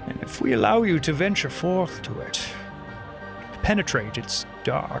 And if we allow you to venture forth to it, to penetrate its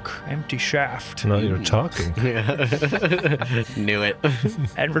dark, empty shaft, Now you're talking. Knew it.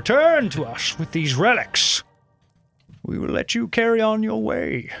 and return to us with these relics, we will let you carry on your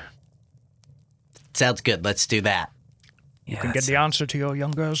way. Sounds good. Let's do that. You can get the answer to your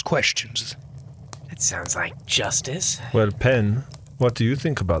young girl's questions. That sounds like justice. Well, Pen, what do you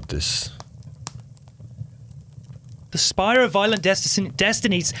think about this? The Spire of Violent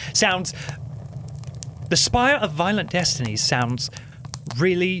Destinies sounds... The Spire of Violent Destinies sounds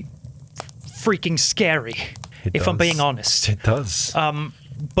really freaking scary, if I'm being honest. It does.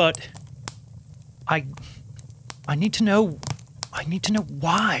 But I need to know... I need to know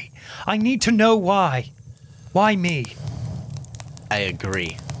why. I need to know why. Why me? I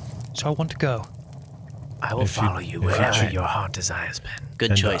agree. So I want to go. I will follow you wherever your heart desires, Pen.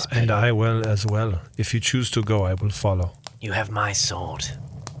 Good choice, Pen. And I will as well. If you choose to go, I will follow. You have my sword.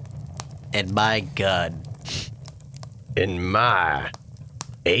 And my gun. In my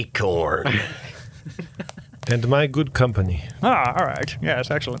acorn. And my good company. Ah, all right. Yes,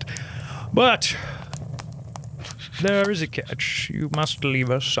 excellent. But there is a catch. You must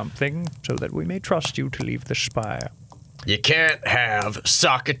leave us something so that we may trust you to leave the spire. You can't have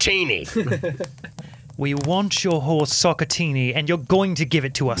Sockatini. We want your horse Sockatini, and you're going to give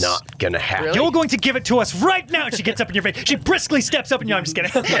it to us. Not gonna happen. You're going to give it to us right now. She gets up in your face. She briskly steps up in your... I'm just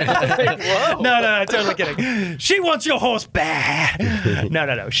kidding. No, totally kidding. She wants your horse bad.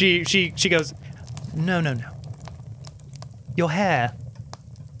 No. She goes, no. Your hair.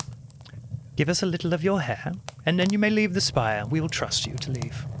 Give us a little of your hair, and then you may leave the spire. We will trust you to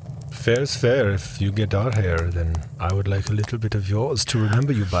leave. Fair's fair. If you get our hair, then I would like a little bit of yours to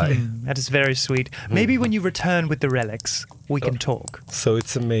remember you by. That is very sweet. Maybe when you return with the relics, we can talk. So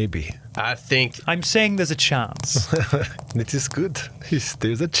it's a maybe. I think I'm saying there's a chance. It is good.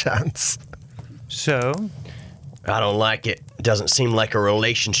 There's a chance. So, I don't like it. It doesn't seem like a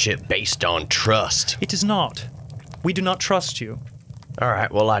relationship based on trust. it is not. We do not trust you. All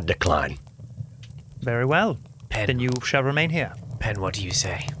right, well, I decline. Very well. Pen. Then you shall remain here. Pen, what do you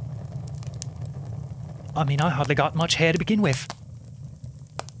say? I mean, I hardly got much hair to begin with.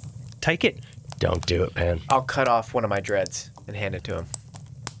 Take it. Don't do it, man. I'll cut off one of my dreads and hand it to him.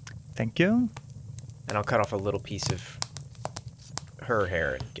 Thank you. And I'll cut off a little piece of her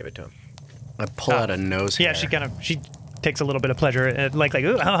hair and give it to him. I pull out a nose hair. Yeah, she takes a little bit of pleasure. Like,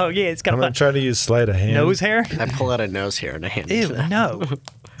 oh yeah, it's kind I'm of going fun. to try to use sleight of hand. Nose hair? I pull out a nose hair and I hand it to Ew, them. no.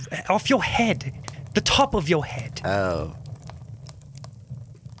 Off your head. The top of your head. Oh.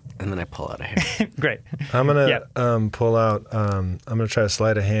 And then I pull out a hair. Great. I'm going to Yeah. pull out, I'm going to try to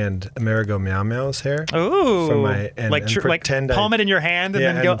sleight of hand Amerigo Meow Meow's hair. Ooh. For my- and like pretend I- palm it in your hand and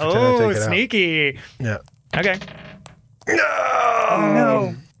Yeah, then go, and pretend I oh, take it out. sneaky. Yeah. Okay.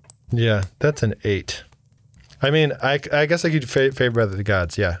 No. Yeah, that's an 8. I mean, I guess I could favor the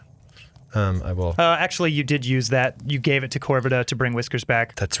gods, yeah. I will. Actually, you did use that. You gave it to Corvida to bring Whiskers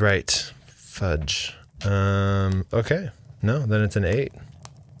back. That's right. Fudge. Okay. No, then it's an 8.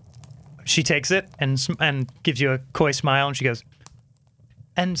 She takes it and gives you a coy smile, and she goes,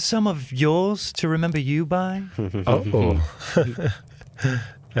 and some of yours to remember you by? Oh.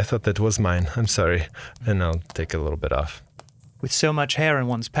 I thought that was mine. I'm sorry. And I'll take a little bit off. With so much hair in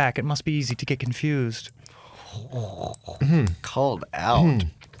one's pack, it must be easy to get confused. Called out.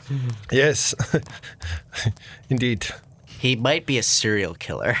 Yes. Indeed. He might be a serial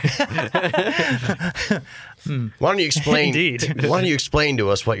killer. Why don't you explain? Indeed. Why don't you explain to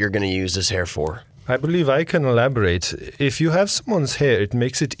us what you're going to use this hair for? I believe I can elaborate. If you have someone's hair, it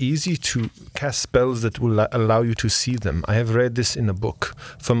makes it easy to cast spells that will allow you to see them. I have read this in a book.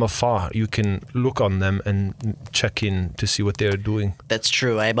 From afar, you can look on them and check in to see what they are doing. That's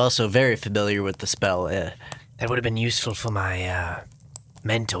true. I'm also very familiar with the spell. That would have been useful for my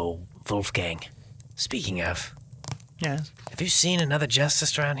mentor, Wolfgang. Speaking of, Yes. have you seen another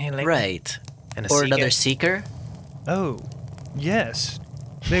justice around here lately? Right. And a Or seeker? another seeker? Oh, yes.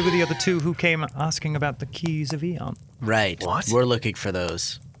 They were the other two who came asking about the keys of Eon. Right. What? We're looking for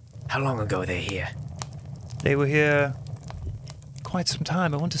those. How long ago were they here? They were here quite some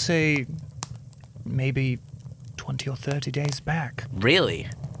time. I want to say maybe 20 or 30 days back. Really?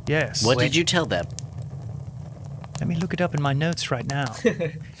 Yes. What did you tell them? Let me look it up in my notes right now.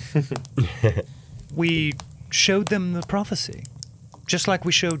 We showed them the prophecy, just like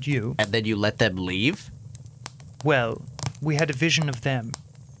we showed you. And then you let them leave? Well, we had a vision of them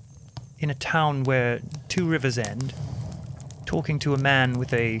in a town where two rivers end, talking to a man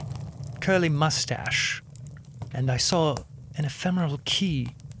with a curly mustache, and I saw an ephemeral key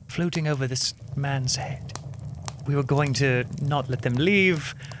floating over this man's head. We were going to not let them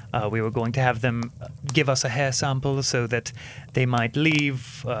leave. We were going to have them give us a hair sample so that they might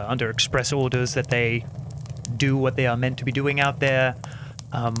leave under express orders that they do what they are meant to be doing out there.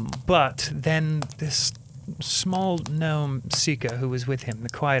 But then this small gnome seeker who was with him, the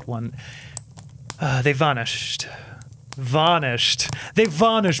quiet one, they vanished. They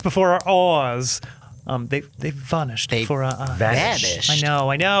vanished before our eyes. They vanished before our eyes. Vanished.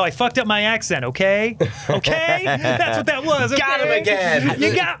 I know. I fucked up my accent, okay? Okay? That's what that was, okay? Got him again.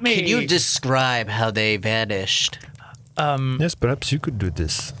 You got me. Can you describe how they vanished? Yes, perhaps you could do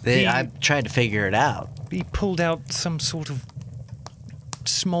this. I'm trying to figure it out. He pulled out some sort of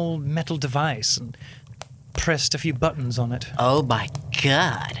small metal device and pressed a few buttons on it. Oh my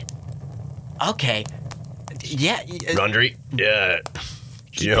god. Okay. Yeah. Rondry,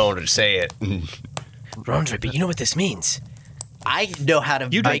 you don't want to say it. Rondre, but you know what this means. I know how to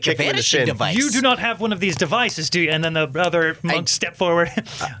You make a kick him in the vanishing shin. device. You do not have one of these devices, do you? And then the other monk stepped forward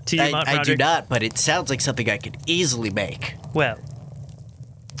to you, Mount I do Roderick. not, but it sounds like something I could easily make. Well,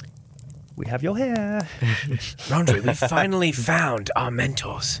 we have your hair. Rondre, we finally found our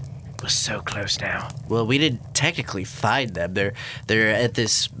mentors. We're so close now. Well, we didn't technically find them. They're at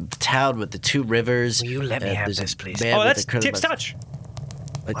this town with the two rivers. Will you let me have there's a this, please? man Oh, with that's a curly Tip's mustache.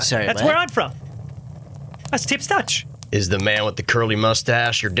 Touch. Sorry, That's what? where I'm from. That's Tip's Touch. Is the man with the curly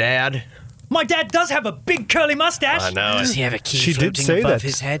mustache your dad? My dad does have a big curly mustache. I know Does it. he have a key She did floating say above that.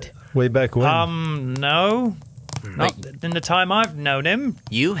 his head? Way back when. No. Not in the time I've known him.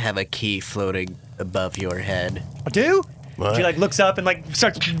 You have a key floating above your head. I do? What? She looks up and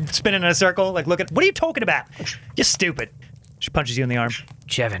starts spinning in a circle. What are you talking about? You're stupid. She punches you in the arm.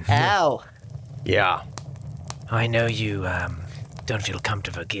 Chevin, Ow! Yeah. I know you don't feel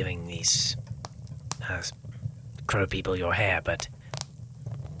comfortable giving these crow people your hair, but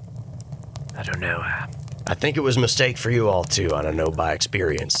I don't know. I think it was a mistake for you all too. I don't know by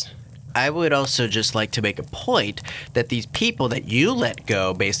experience. I would also just like to make a point that these people that you let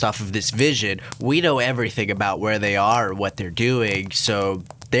go based off of this vision, we know everything about where they are, what they're doing, so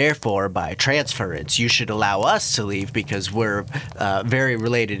therefore, by transference, you should allow us to leave because we're very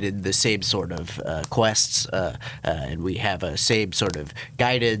related in the same sort of quests, and we have a same sort of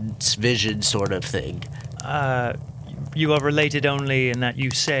guidance, vision sort of thing. You are related only in that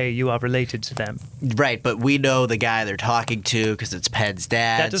you say you are related to them. Right, but we know the guy they're talking to because it's Pen's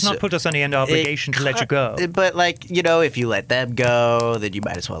dad. That does not put us under any obligation to let you go. But, if you let them go, then you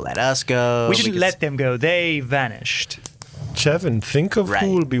might as well let us go. We didn't because- let them go. They vanished. Chevin, think of Right.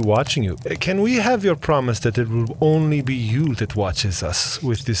 who will be watching you. Can we have your promise that it will only be you that watches us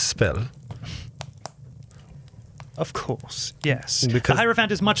with this spell? Of course, yes. Because- the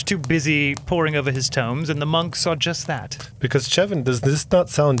Hierophant is much too busy poring over his tomes, and the monks are just that. Because, Chevin, does this not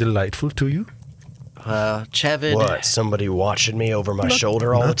sound delightful to you? Chevin. What? Somebody watching me over my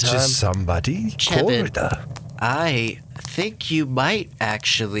shoulder all the Not time? just somebody. Chevin. Corda. I think you might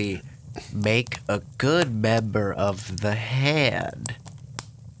actually make a good member of the hand.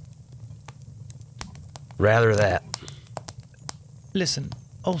 Rather that. Listen,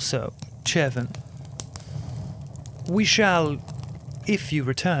 also, Chevin, we shall, if you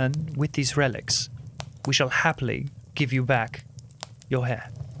return with these relics, we shall happily give you back your hair.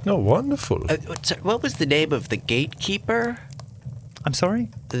 Oh, wonderful. What was the name of the gatekeeper? I'm sorry?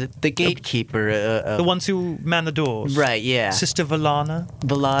 The gatekeeper. The ones who man the doors. Right, yeah. Sister Valana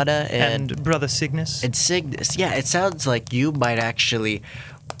Velada and Brother Cygnus. and Cygnus. Yeah, it sounds like you might actually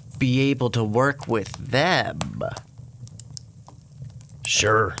be able to work with them.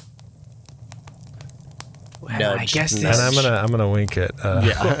 Sure. Well, I guess And this. I'm gonna wink at.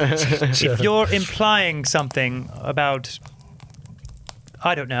 If you're implying something about,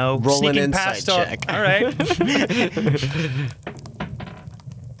 I don't know, Roll an sneaking insight past our- check. All right.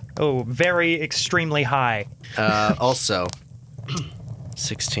 Oh, very extremely high. Also,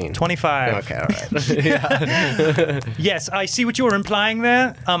 16. 25. Okay, all right. Yes, I see what you were implying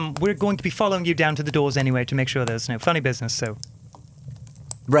there. We're going to be following you down to the doors anyway to make sure there's no funny business, so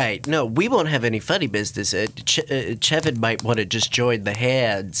Right. No, we won't have any funny business. Chevin might want to just join the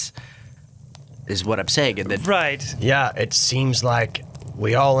hands, is what I'm saying. And then, Right. Yeah, it seems like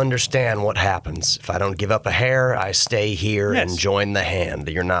we all understand what happens. If I don't give up a hair, I stay here Yes. and join the hand.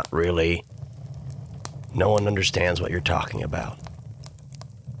 You're not really... No one understands what you're talking about.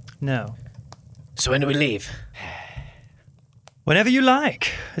 No. So when do we leave? Whenever you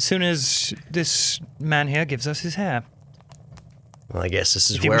like, as soon as this man here gives us his hair. Well, I guess this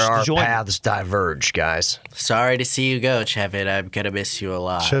is If you where wish to our join- paths diverge, guys. sorry to see you go, Chevin. I'm going to miss you a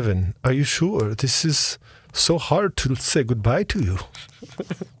lot. Chevin, are you sure? This is so hard to say goodbye to you.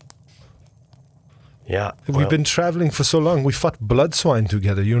 Yeah. We've been traveling for so long. We fought blood swine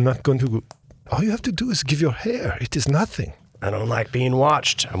together. You're not going to go. All you have to do is give your hair. It is nothing. I don't like being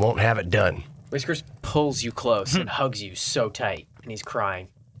watched. I won't have it done. Whiskers pulls you close and hugs you so tight, and he's crying.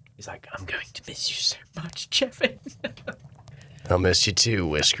 He's like, I'm going to miss you so much, Chevin. I'll miss you too,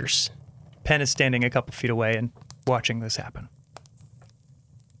 Whiskers. Penn is standing a couple feet away and watching this happen.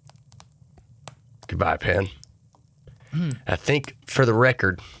 Goodbye, Penn. I think, for the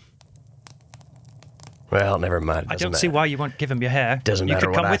record... Well, never mind. I Doesn't don't see matter. why you won't give him your hair. Doesn't you matter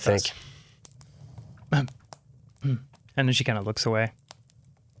could what come I with think. us. And then she kind of looks away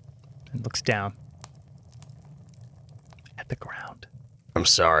and looks down at the ground. I'm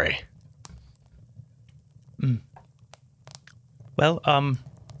sorry. Well,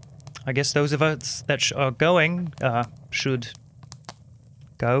 I guess those of us that are going should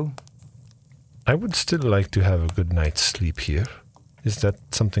go. I would still like to have a good night's sleep here. Is that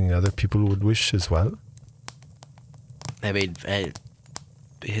something other people would wish as well? I mean, it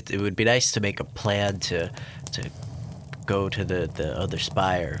would be nice to make a plan to go to the other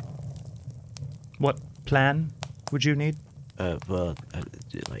spire. What plan would you need?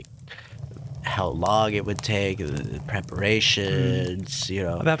 Like how long it would take, the preparations, you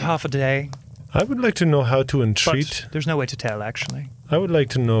know. About half a day. I would like to know how to But entreat. there's no way to tell, actually. I would like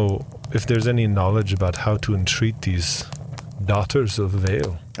to know if there's any knowledge about how to entreat these daughters of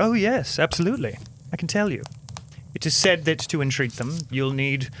Vale. Oh, yes, absolutely. I can tell you. It is said that to entreat them, you'll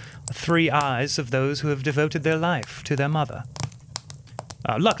need 3 eyes of those who have devoted their life to their mother.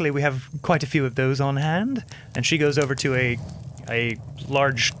 Luckily, we have quite a few of those on hand, and she goes over to a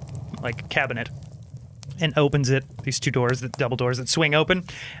large, cabinet and opens it. These 2 doors, double doors that swing open,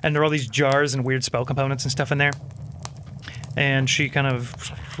 and there are all these jars and weird spell components and stuff in there. And she kind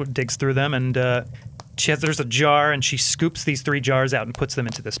of digs through them, and there's a jar, and she scoops these 3 jars out and puts them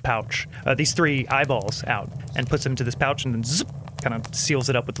into this pouch. These 3 eyeballs out, and puts them into this pouch, and then zip, kind of seals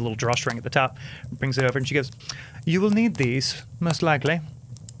it up with the little drawstring at the top, brings it over, and she goes, "You will need these, most likely."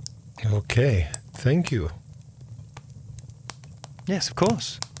 Okay, thank you. Yes, of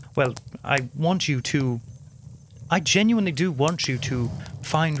course. Well, I genuinely do want you to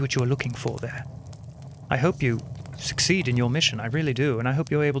find what you're looking for there. I hope you succeed in your mission, I really do, and I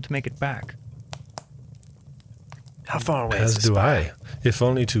hope you're able to make it back. How far away As is the do spire? I, if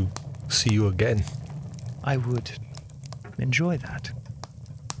only to see you again. I would enjoy that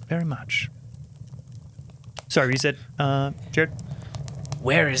very much. Sorry, you said, Jared?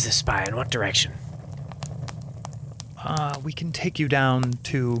 Where is the spire? In what direction? We can take you down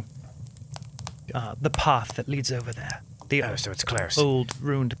to the path that leads over there. The Oh, so it's close. old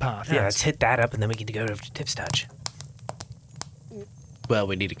ruined path. Yeah, yes. let's hit that up and then we can go over to Tip's Touch. Well,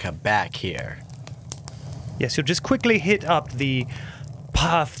 we need to come back here. Yes, you'll just quickly hit up the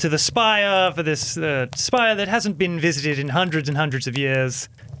path to the spire for this spire that hasn't been visited in hundreds and hundreds of years.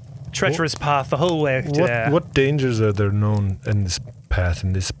 Treacherous path the whole way to there. What dangers are there known in this path,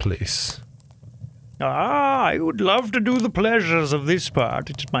 in this place? I would love to do the pleasures of this part.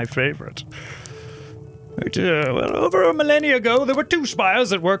 It's my favorite. Well, over a millennia ago, there were 2 spires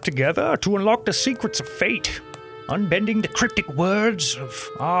that worked together to unlock the secrets of fate, unbending the cryptic words of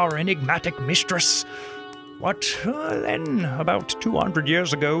our enigmatic mistress. But then, about 200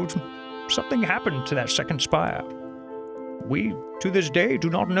 years ago, something happened to that second spire. We, to this day, do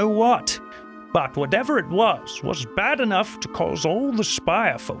not know what. But whatever it was bad enough to cause all the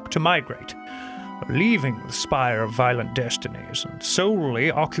spire folk to migrate, leaving the spire of violent destinies and solely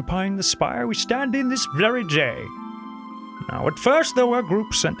occupying the spire we stand in this very day. Now, at first there were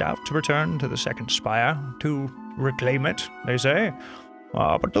groups sent out to return to the second spire, to reclaim it, they say.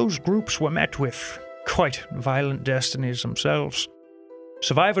 But those groups were met with quite violent destinies themselves.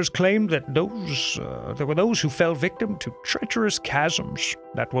 Survivors claimed that there were those who fell victim to treacherous chasms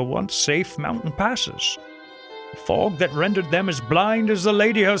that were once safe mountain passes. Fog that rendered them as blind as the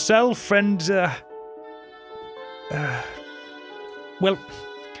lady herself, and, well,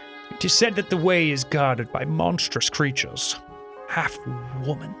 it is said that the way is guarded by monstrous creatures, half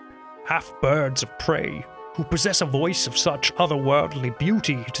woman, half birds of prey, who possess a voice of such otherworldly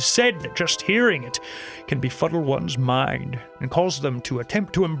beauty, it is said that just hearing it can befuddle one's mind and cause them to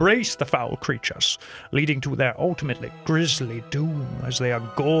attempt to embrace the foul creatures, leading to their ultimately grisly doom as they are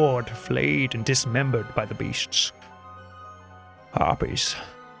gored, flayed, and dismembered by the beasts. Harpies.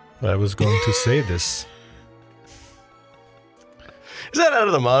 I was going to say this. Is that out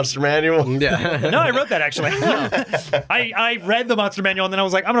of the Monster Manual? Yeah. No, I wrote that actually. I read the monster manual and then I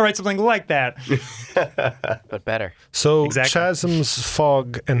was like, I'm gonna write something like that. But better. So, Exactly. chasms,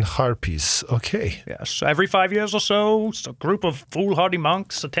 fog, and harpies. Okay. Yes, every 5 years or so, a group of foolhardy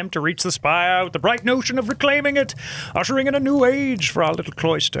monks attempt to reach the spire with the bright notion of reclaiming it, ushering in a new age for our little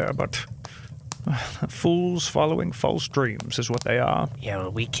cloister. But fools following false dreams is what they are. Yeah,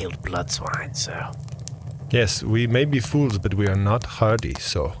 well, we killed blood swine, so. Yes, we may be fools, but we are not hardy,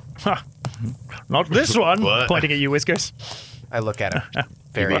 so. Ha! Not this one. What? Pointing at you, Whiskers. I look at him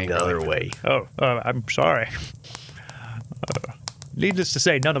very Maybe angrily. another way. Oh, I'm sorry. Needless to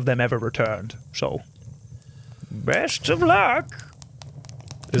say, none of them ever returned. So, best of luck.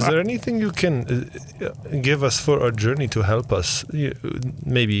 Is there anything you can give us for our journey to help us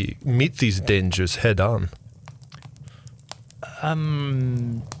maybe meet these dangers head on?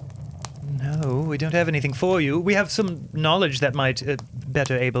 No, we don't have anything for you. We have some knowledge that might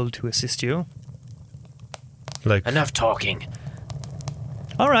better able to assist you. Like, Enough talking.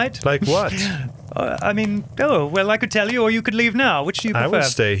 All right. like what? I could tell you, or you could leave now. Which do you prefer? I will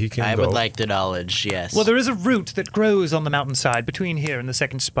stay. He can I go. would like the knowledge, yes. Well, there is a root that grows on the mountainside between here and the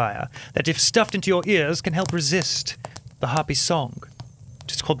second spire that, if stuffed into your ears, can help resist the harpy song.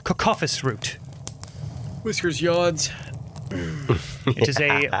 It's called Cacophis root. Whiskers yards. It is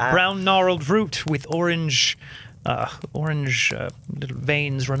a brown gnarled root with orange little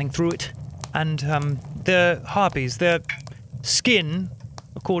veins running through it. And the harpies, their skin,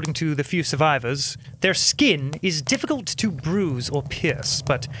 according to the few survivors, their skin is difficult to bruise or pierce,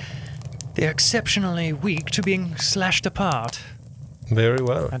 but they're exceptionally weak to being slashed apart. Very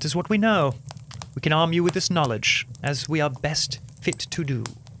well. That is what we know. We can arm you with this knowledge, as we are best fit to do.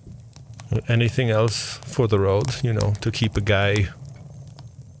 Anything else for the road, to keep a guy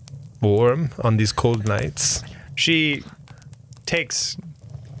warm on these cold nights? She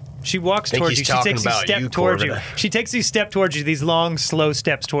walks Think towards he's you. She talking takes a about step you, towards you. Corvina. She takes these steps towards you, these long, slow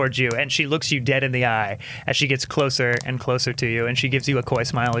steps towards you, and she looks you dead in the eye as she gets closer and closer to you, and she gives you a coy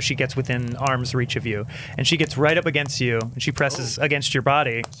smile as she gets within arm's reach of you. And she gets right up against you, and she presses against your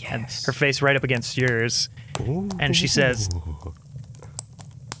body, and her face right up against yours. And she says,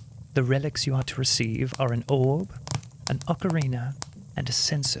 "The relics you are to receive are an orb, an ocarina, and a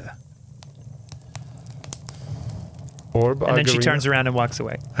censer." Orb, And then she ocarina? turns around and walks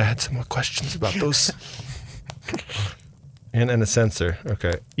away. I had some more questions about those. and a sensor.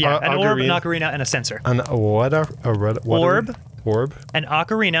 Okay. Yeah, an orb, an ocarina. ocarina, and a censer. An what? What Orb. Orb. An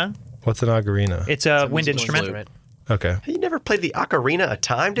ocarina, What's an ocarina? it's a wind instrument. Okay. You never played the ocarina of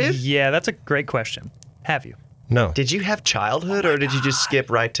time, dude? Yeah, that's a great question. Have you? No. Did you have childhood, or did you just skip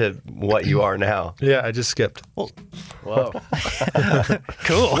right to what you are now? Yeah, I just skipped. Whoa.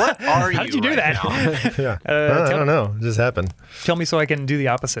 Cool. What are How did you do that? Yeah. I don't know. It just happened. Tell me so I can do the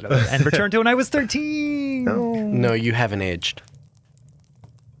opposite of it and return to when I was 13. No, you haven't aged.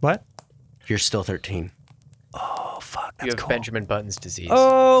 What? You're still 13. Oh, fuck. You That's have cool. Benjamin Button's disease.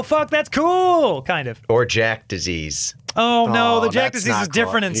 Oh, fuck. That's cool. Kind of. Or Jack disease? Oh, no. The Oh, Jack that's disease not is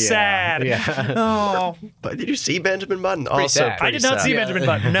different and cool. sad. Yeah. Oh. But did you see Benjamin Button? pretty Also sad. pretty I did not sad. see Benjamin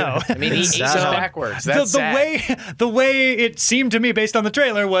Button, no. I mean, he ate Sad. some backwards. That's sad. the way it seemed to me based on the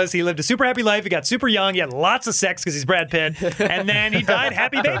trailer was he lived a super happy life. He got super young. He had lots of sex because he's Brad Pitt. And then he died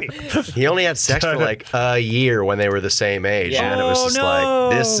happy baby. He only had sex for like a year when they were the same age, Yeah. and it was Oh, just no.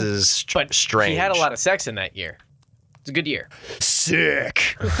 like, this is But strange. he had a lot of sex in that year. It's a good year.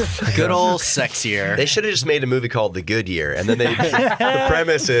 Sick. Good old sexier. They should have just made a movie called The Good Year, and then the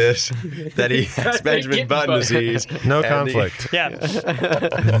premise is that he has Benjamin Getting Button Button. disease. No and he- conflict. Yeah.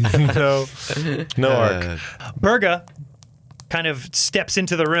 no arc. Berga kind of steps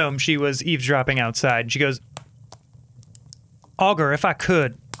into the room. She was eavesdropping outside. She goes, Augur, if I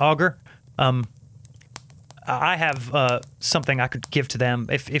could, Augur, I have something I could give to them.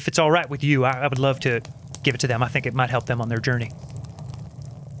 If it's all right with you, I would love to give it to them. I think it might help them on their journey.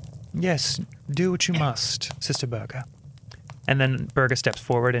 Yes, do what you must, Sister Berga. And then Berga steps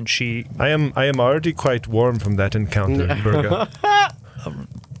forward and she... I am already quite warm from that encounter, Berga.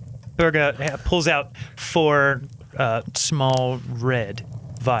 Berga pulls out 4 small red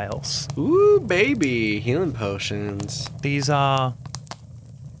vials. Ooh, baby. Healing potions. These are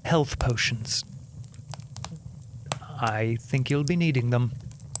health potions. I think you'll be needing them.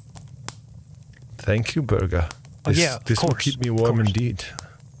 Thank you, Burger. Oh, yeah, of This will course, keep me of warm course. indeed.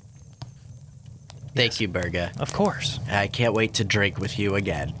 Thank you, Burga. Of course. I can't wait to drink with you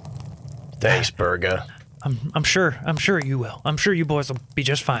again. Thanks, Burga. I'm sure you will. I'm sure you boys will be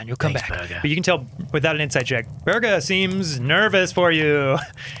just fine. You'll come Thanks, back. Burger. But you can tell without an insight check. Burga seems nervous for you.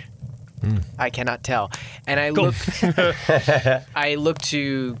 I cannot tell. And I Cool. look I look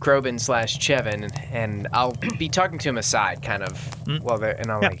to Groban / Chevin, and I'll be talking to him aside, kind of, while they're,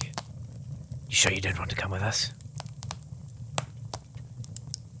 and I'm Yeah. like, You sure you don't want to come with us?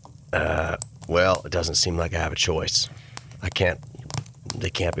 Well, it doesn't seem like I have a choice. They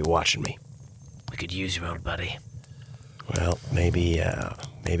can't be watching me. We could use your old buddy. Well, maybe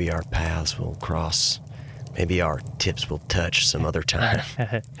our paths will cross. Maybe our tips will touch some other time.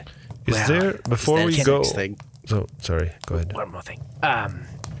 Is Well, there, before Is we that go... next thing? So, sorry, go ahead. One more thing.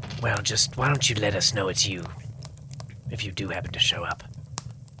 Well, just why don't you let us know it's you if you do happen to show up?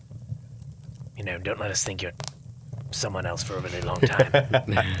 You know, don't let us think you're someone else for a really long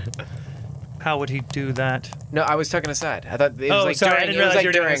time. How would he do that? no, I was talking aside. I thought it was Oh, like sorry, I during, didn't it was realize like you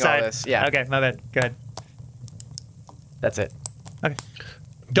were doing during the all side. this. Yeah, Okay, my bad. Go ahead. that's it.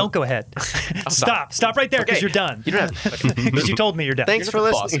 Don't go ahead. Stop right there because Okay. you're done. You don't have Because you told me you're done. Thanks for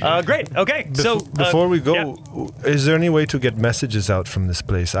listening. Great. Okay. So Before we go, yeah. is there any way to get messages out from this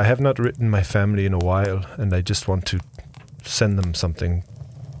place? I have not written my family in a while, and I just want to send them something.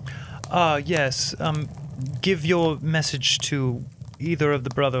 Yes. Give your message to either of the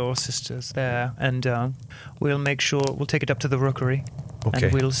brother or sisters there, and we'll make sure we'll take it up to the rookery, Okay.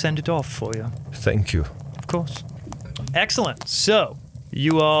 and we'll send it off for you. Thank you. Of course. Excellent. So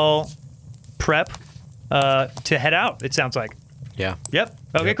you all prep to head out. It sounds like. Yeah. Yep.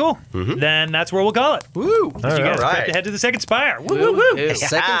 Okay. Cool. Then that's where we'll call it. Woo! You guys right. prep to head to the second spire. Woo woo woo!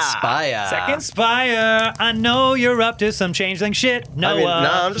 Second spire. Second spire. I know you're up to some changeling shit. I mean, Noah. no,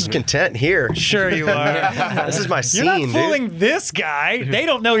 I'm just content here. Sure you are. This is my You're not scene, fooling dude. this guy. They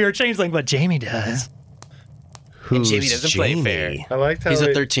don't know you're a changeling, but Jamie does. Who's Jamie doesn't play Jamie? fair. I liked how He's a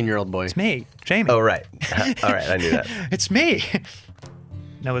 13-year-old boy. It's me, Jamie. Oh, right. All right, I knew that. It's me.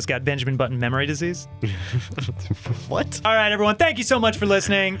 Noah's got Benjamin Button memory disease. What? All right, everyone. Thank you so much for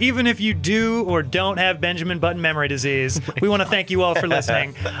listening. Even if you do or don't have Benjamin Button memory disease, we want to thank you all for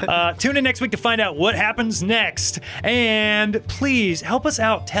listening. Tune in next week to find out what happens next. And please help us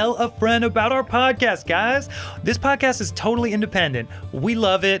out. Tell a friend about our podcast, guys. This podcast is totally independent. We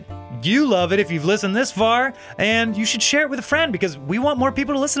love it. You love it if you've listened this far, and you should share it with a friend because we want more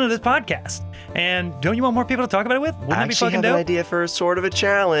people to listen to this podcast. And don't you want more people to talk about it with? Wouldn't I that be actually fucking have an dope? idea for a sort of a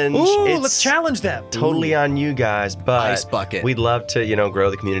challenge. Ooh, It's let's challenge them. totally on you guys, but Ice bucket. we'd love to,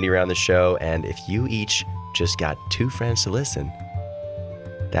 grow the community around the show. And if you each just got 2 friends to listen,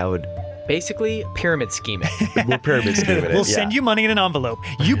 that would Basically, pyramid scheming. we're pyramid scheming it. We'll send you money in an envelope.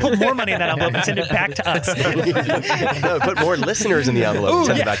 You put more money in that envelope and send it back to us. No, put more listeners in the envelope and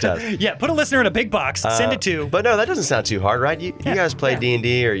send it back to us. Yeah, put a listener in a big box. Send it to. But no, that doesn't sound too hard, right? You guys play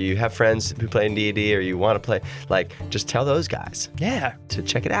D&D, or you have friends who play in D&D, or you want to play. Like, just tell those guys Yeah. to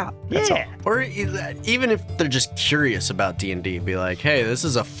check it out. That's Yeah. all. Or even if they're just curious about D&D, be like, hey, this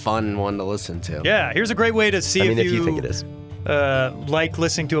is a fun one to listen to. Yeah. Here's a great way to see I mean, if if you think it is. like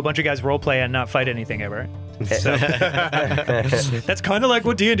listening to a bunch of guys roleplay and not fight anything ever. So that's kind of like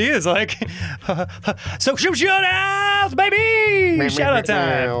what D&D is like. So shoot outs, baby! Shout out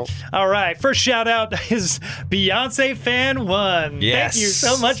time. All right, first shout out is Beyonce Fan 1. Yes. Thank you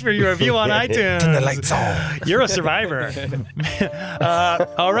so much for your review on iTunes. You're a survivor.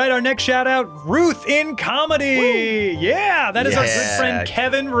 All right, our next shout out, Ruth in Comedy. Yeah, that is our good Yeah. friend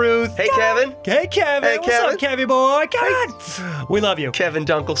Kevin Ruth. Hey, Kevin. Hey, Kevin. Hey, What's up, Kevy boy? God. We love you. Kevin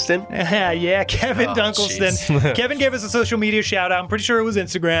Dunkleston. Yeah, Kevin Dunkleston. Kevin gave us a social media shout out. I'm pretty sure it was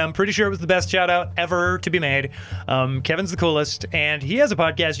Instagram. Pretty sure it was the best shout out ever to be made. Kevin's the coolest, and he has a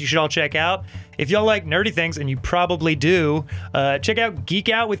podcast you should all check out. If y'all like nerdy things, and you probably do, check out Geek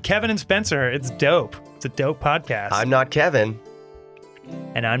Out with Kevin and Spencer. It's dope. It's a dope podcast. I'm not Kevin.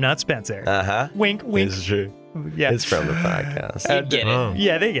 And I'm not Spencer. Uh-huh. Wink, wink. It's true. Yeah. It's from the podcast. You get it.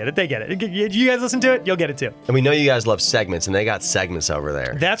 Yeah, they get it. They get it. You guys listen to it, you'll get it too. And we know you guys love segments, and they got segments over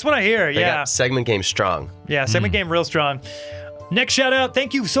there. That's what I hear. They Yeah. got segment game strong. Yeah, segment game real strong. Next shout out,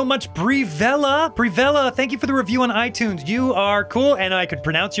 thank you so much, Brevella. Brevella, thank you for the review on iTunes. You are cool, and I could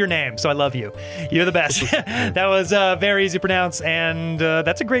pronounce your name, so I love you. You're the best. That was very easy to pronounce, and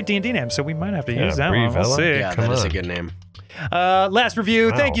that's a great D&D name, so we might have to use that one. We'll Brevella. see. Yeah, that is a good name. Last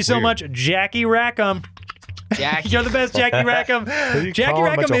review, thank you so weird. much, Jackie Rackham. Jackie. You're the best, Jackie Rackham. Jackie call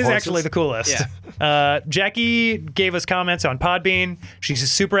him a bunch Rackham of is horses? actually the coolest. Yeah. Jackie gave us comments on Podbean. She's a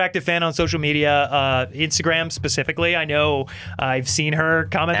super active fan on social media, Instagram specifically. I know I've seen her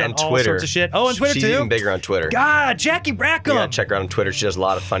comment And on all Twitter. sorts of shit. Oh, and Twitter She's too. even bigger on Twitter. God, Jackie Rackham. Yeah, check her out on Twitter. She does a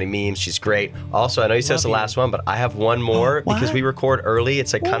lot of funny memes. She's great. Also, I know you said it's the last one, but I have one more because we record early.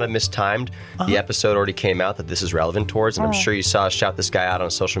 It's like kind of mistimed. The episode already came out that this is relevant towards, and I'm sure you saw us shout this guy out on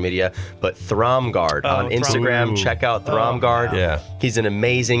social media. But Thromguard on Instagram, check out Thromguard. Yeah. He's an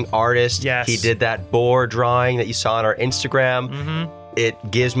amazing artist. Yes. He did that boar drawing that you saw on our Instagram. It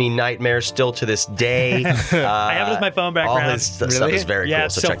gives me nightmares still to this day. I have it as my phone background. All his stuff is very yeah, cool.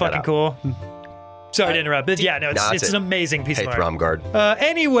 it's So so check that fucking out. cool. Sorry to interrupt, but yeah, no, it's that's an it. amazing piece Hey, of art. Thromguard.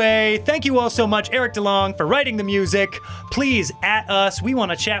 Anyway, thank you all so much, Eric DeLong, for writing the music. Please, at us. We want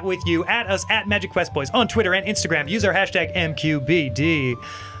to chat with you. At us, at Magic Quest Boys on Twitter and Instagram. Use our hashtag MQBD.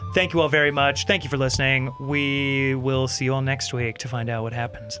 Thank you all very much. Thank you for listening. We will see you all next week to find out what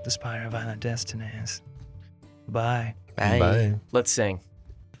happens at the Spire of Violent Destinies. Bye. Bye. Let's sing.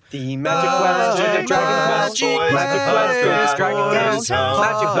 The Magic Quest, Dragon Quest Boys, Magic Quest Boys, Dragon Quest,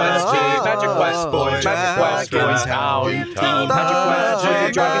 Magic Quest Boys, Magic Quest Boys, Magic Quest Boys, Town. The Magic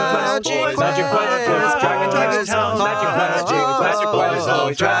Quest, Dragon Quest Boys, Magic Quest Boys, Dragon Quest, Magic Quest Boys, Magic Quest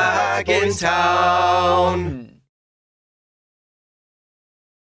Boys, Dragon Town.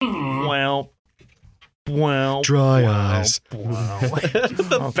 Well. Dry eyes.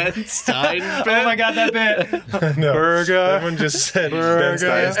 The Ben Stein Oh my god, that bit. No, Burger. Everyone just said Ben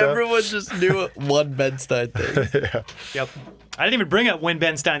Stein stuff. Everyone just knew one Ben Stein thing. Yep. I didn't even bring up Win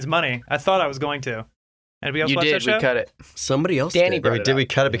Ben Stein's money. I thought I was going to. Anybody else You watch did. that show? We cut it. Somebody else Danny did. brought We it did. up. We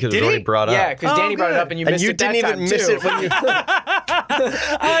cut it because it Did was already he? brought up. Yeah, because Danny brought it up and you missed you it didn't that even time, miss too. it when you.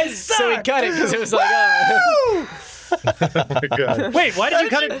 I suck. So we cut it because it was like, oh. Oh my God. Wait, why did you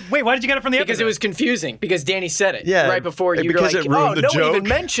cut it? Wait, why did you cut it from the Because episode? it was confusing. Because Danny said it Yeah, right before you were because like, it ruined oh, the no one even joke.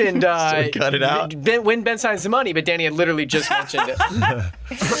 mentioned So we cut it out. when Ben signs the money, but Danny had literally just mentioned it.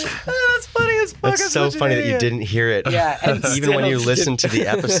 That's funny as fuck. It's so funny that you didn't hear it. Yeah, and Even when still you didn't. listened to the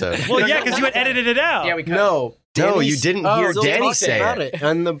episode. Well, yeah, because you had edited it out. Yeah, we cut No. No, you didn't hear still Danny talking say about it. it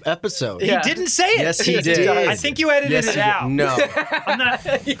on the episode. Yeah. He didn't say it. Yes, he Yes, he did. does. I think you edited Yes, it he out. did. No. I'm not.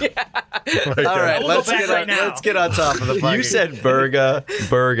 All right, We'll let's go back get right on. now. Let's get on top of the. You fucking- said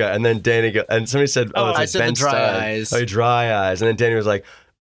burga, and then Danny and somebody said, "Oh, it's I like said Ben the dry Stein. eyes. Oh, dry eyes," and then Danny was like,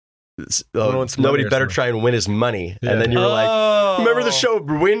 wants money "Nobody or better something. try and win his money." Yeah. And then you were like, Oh. "Remember the show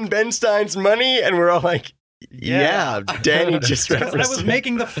Win Ben Stein's Money?" And we're all like, "Yeah." Danny just I referenced was it.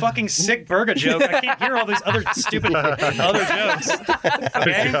 making the fucking sick burger joke. I can't hear all these other stupid other jokes.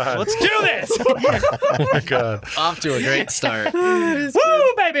 Okay, let's do this. Oh my God. Off to a great start. Woo,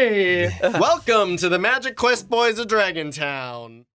 baby. Welcome to the Magic Quest Boys of Dragontown.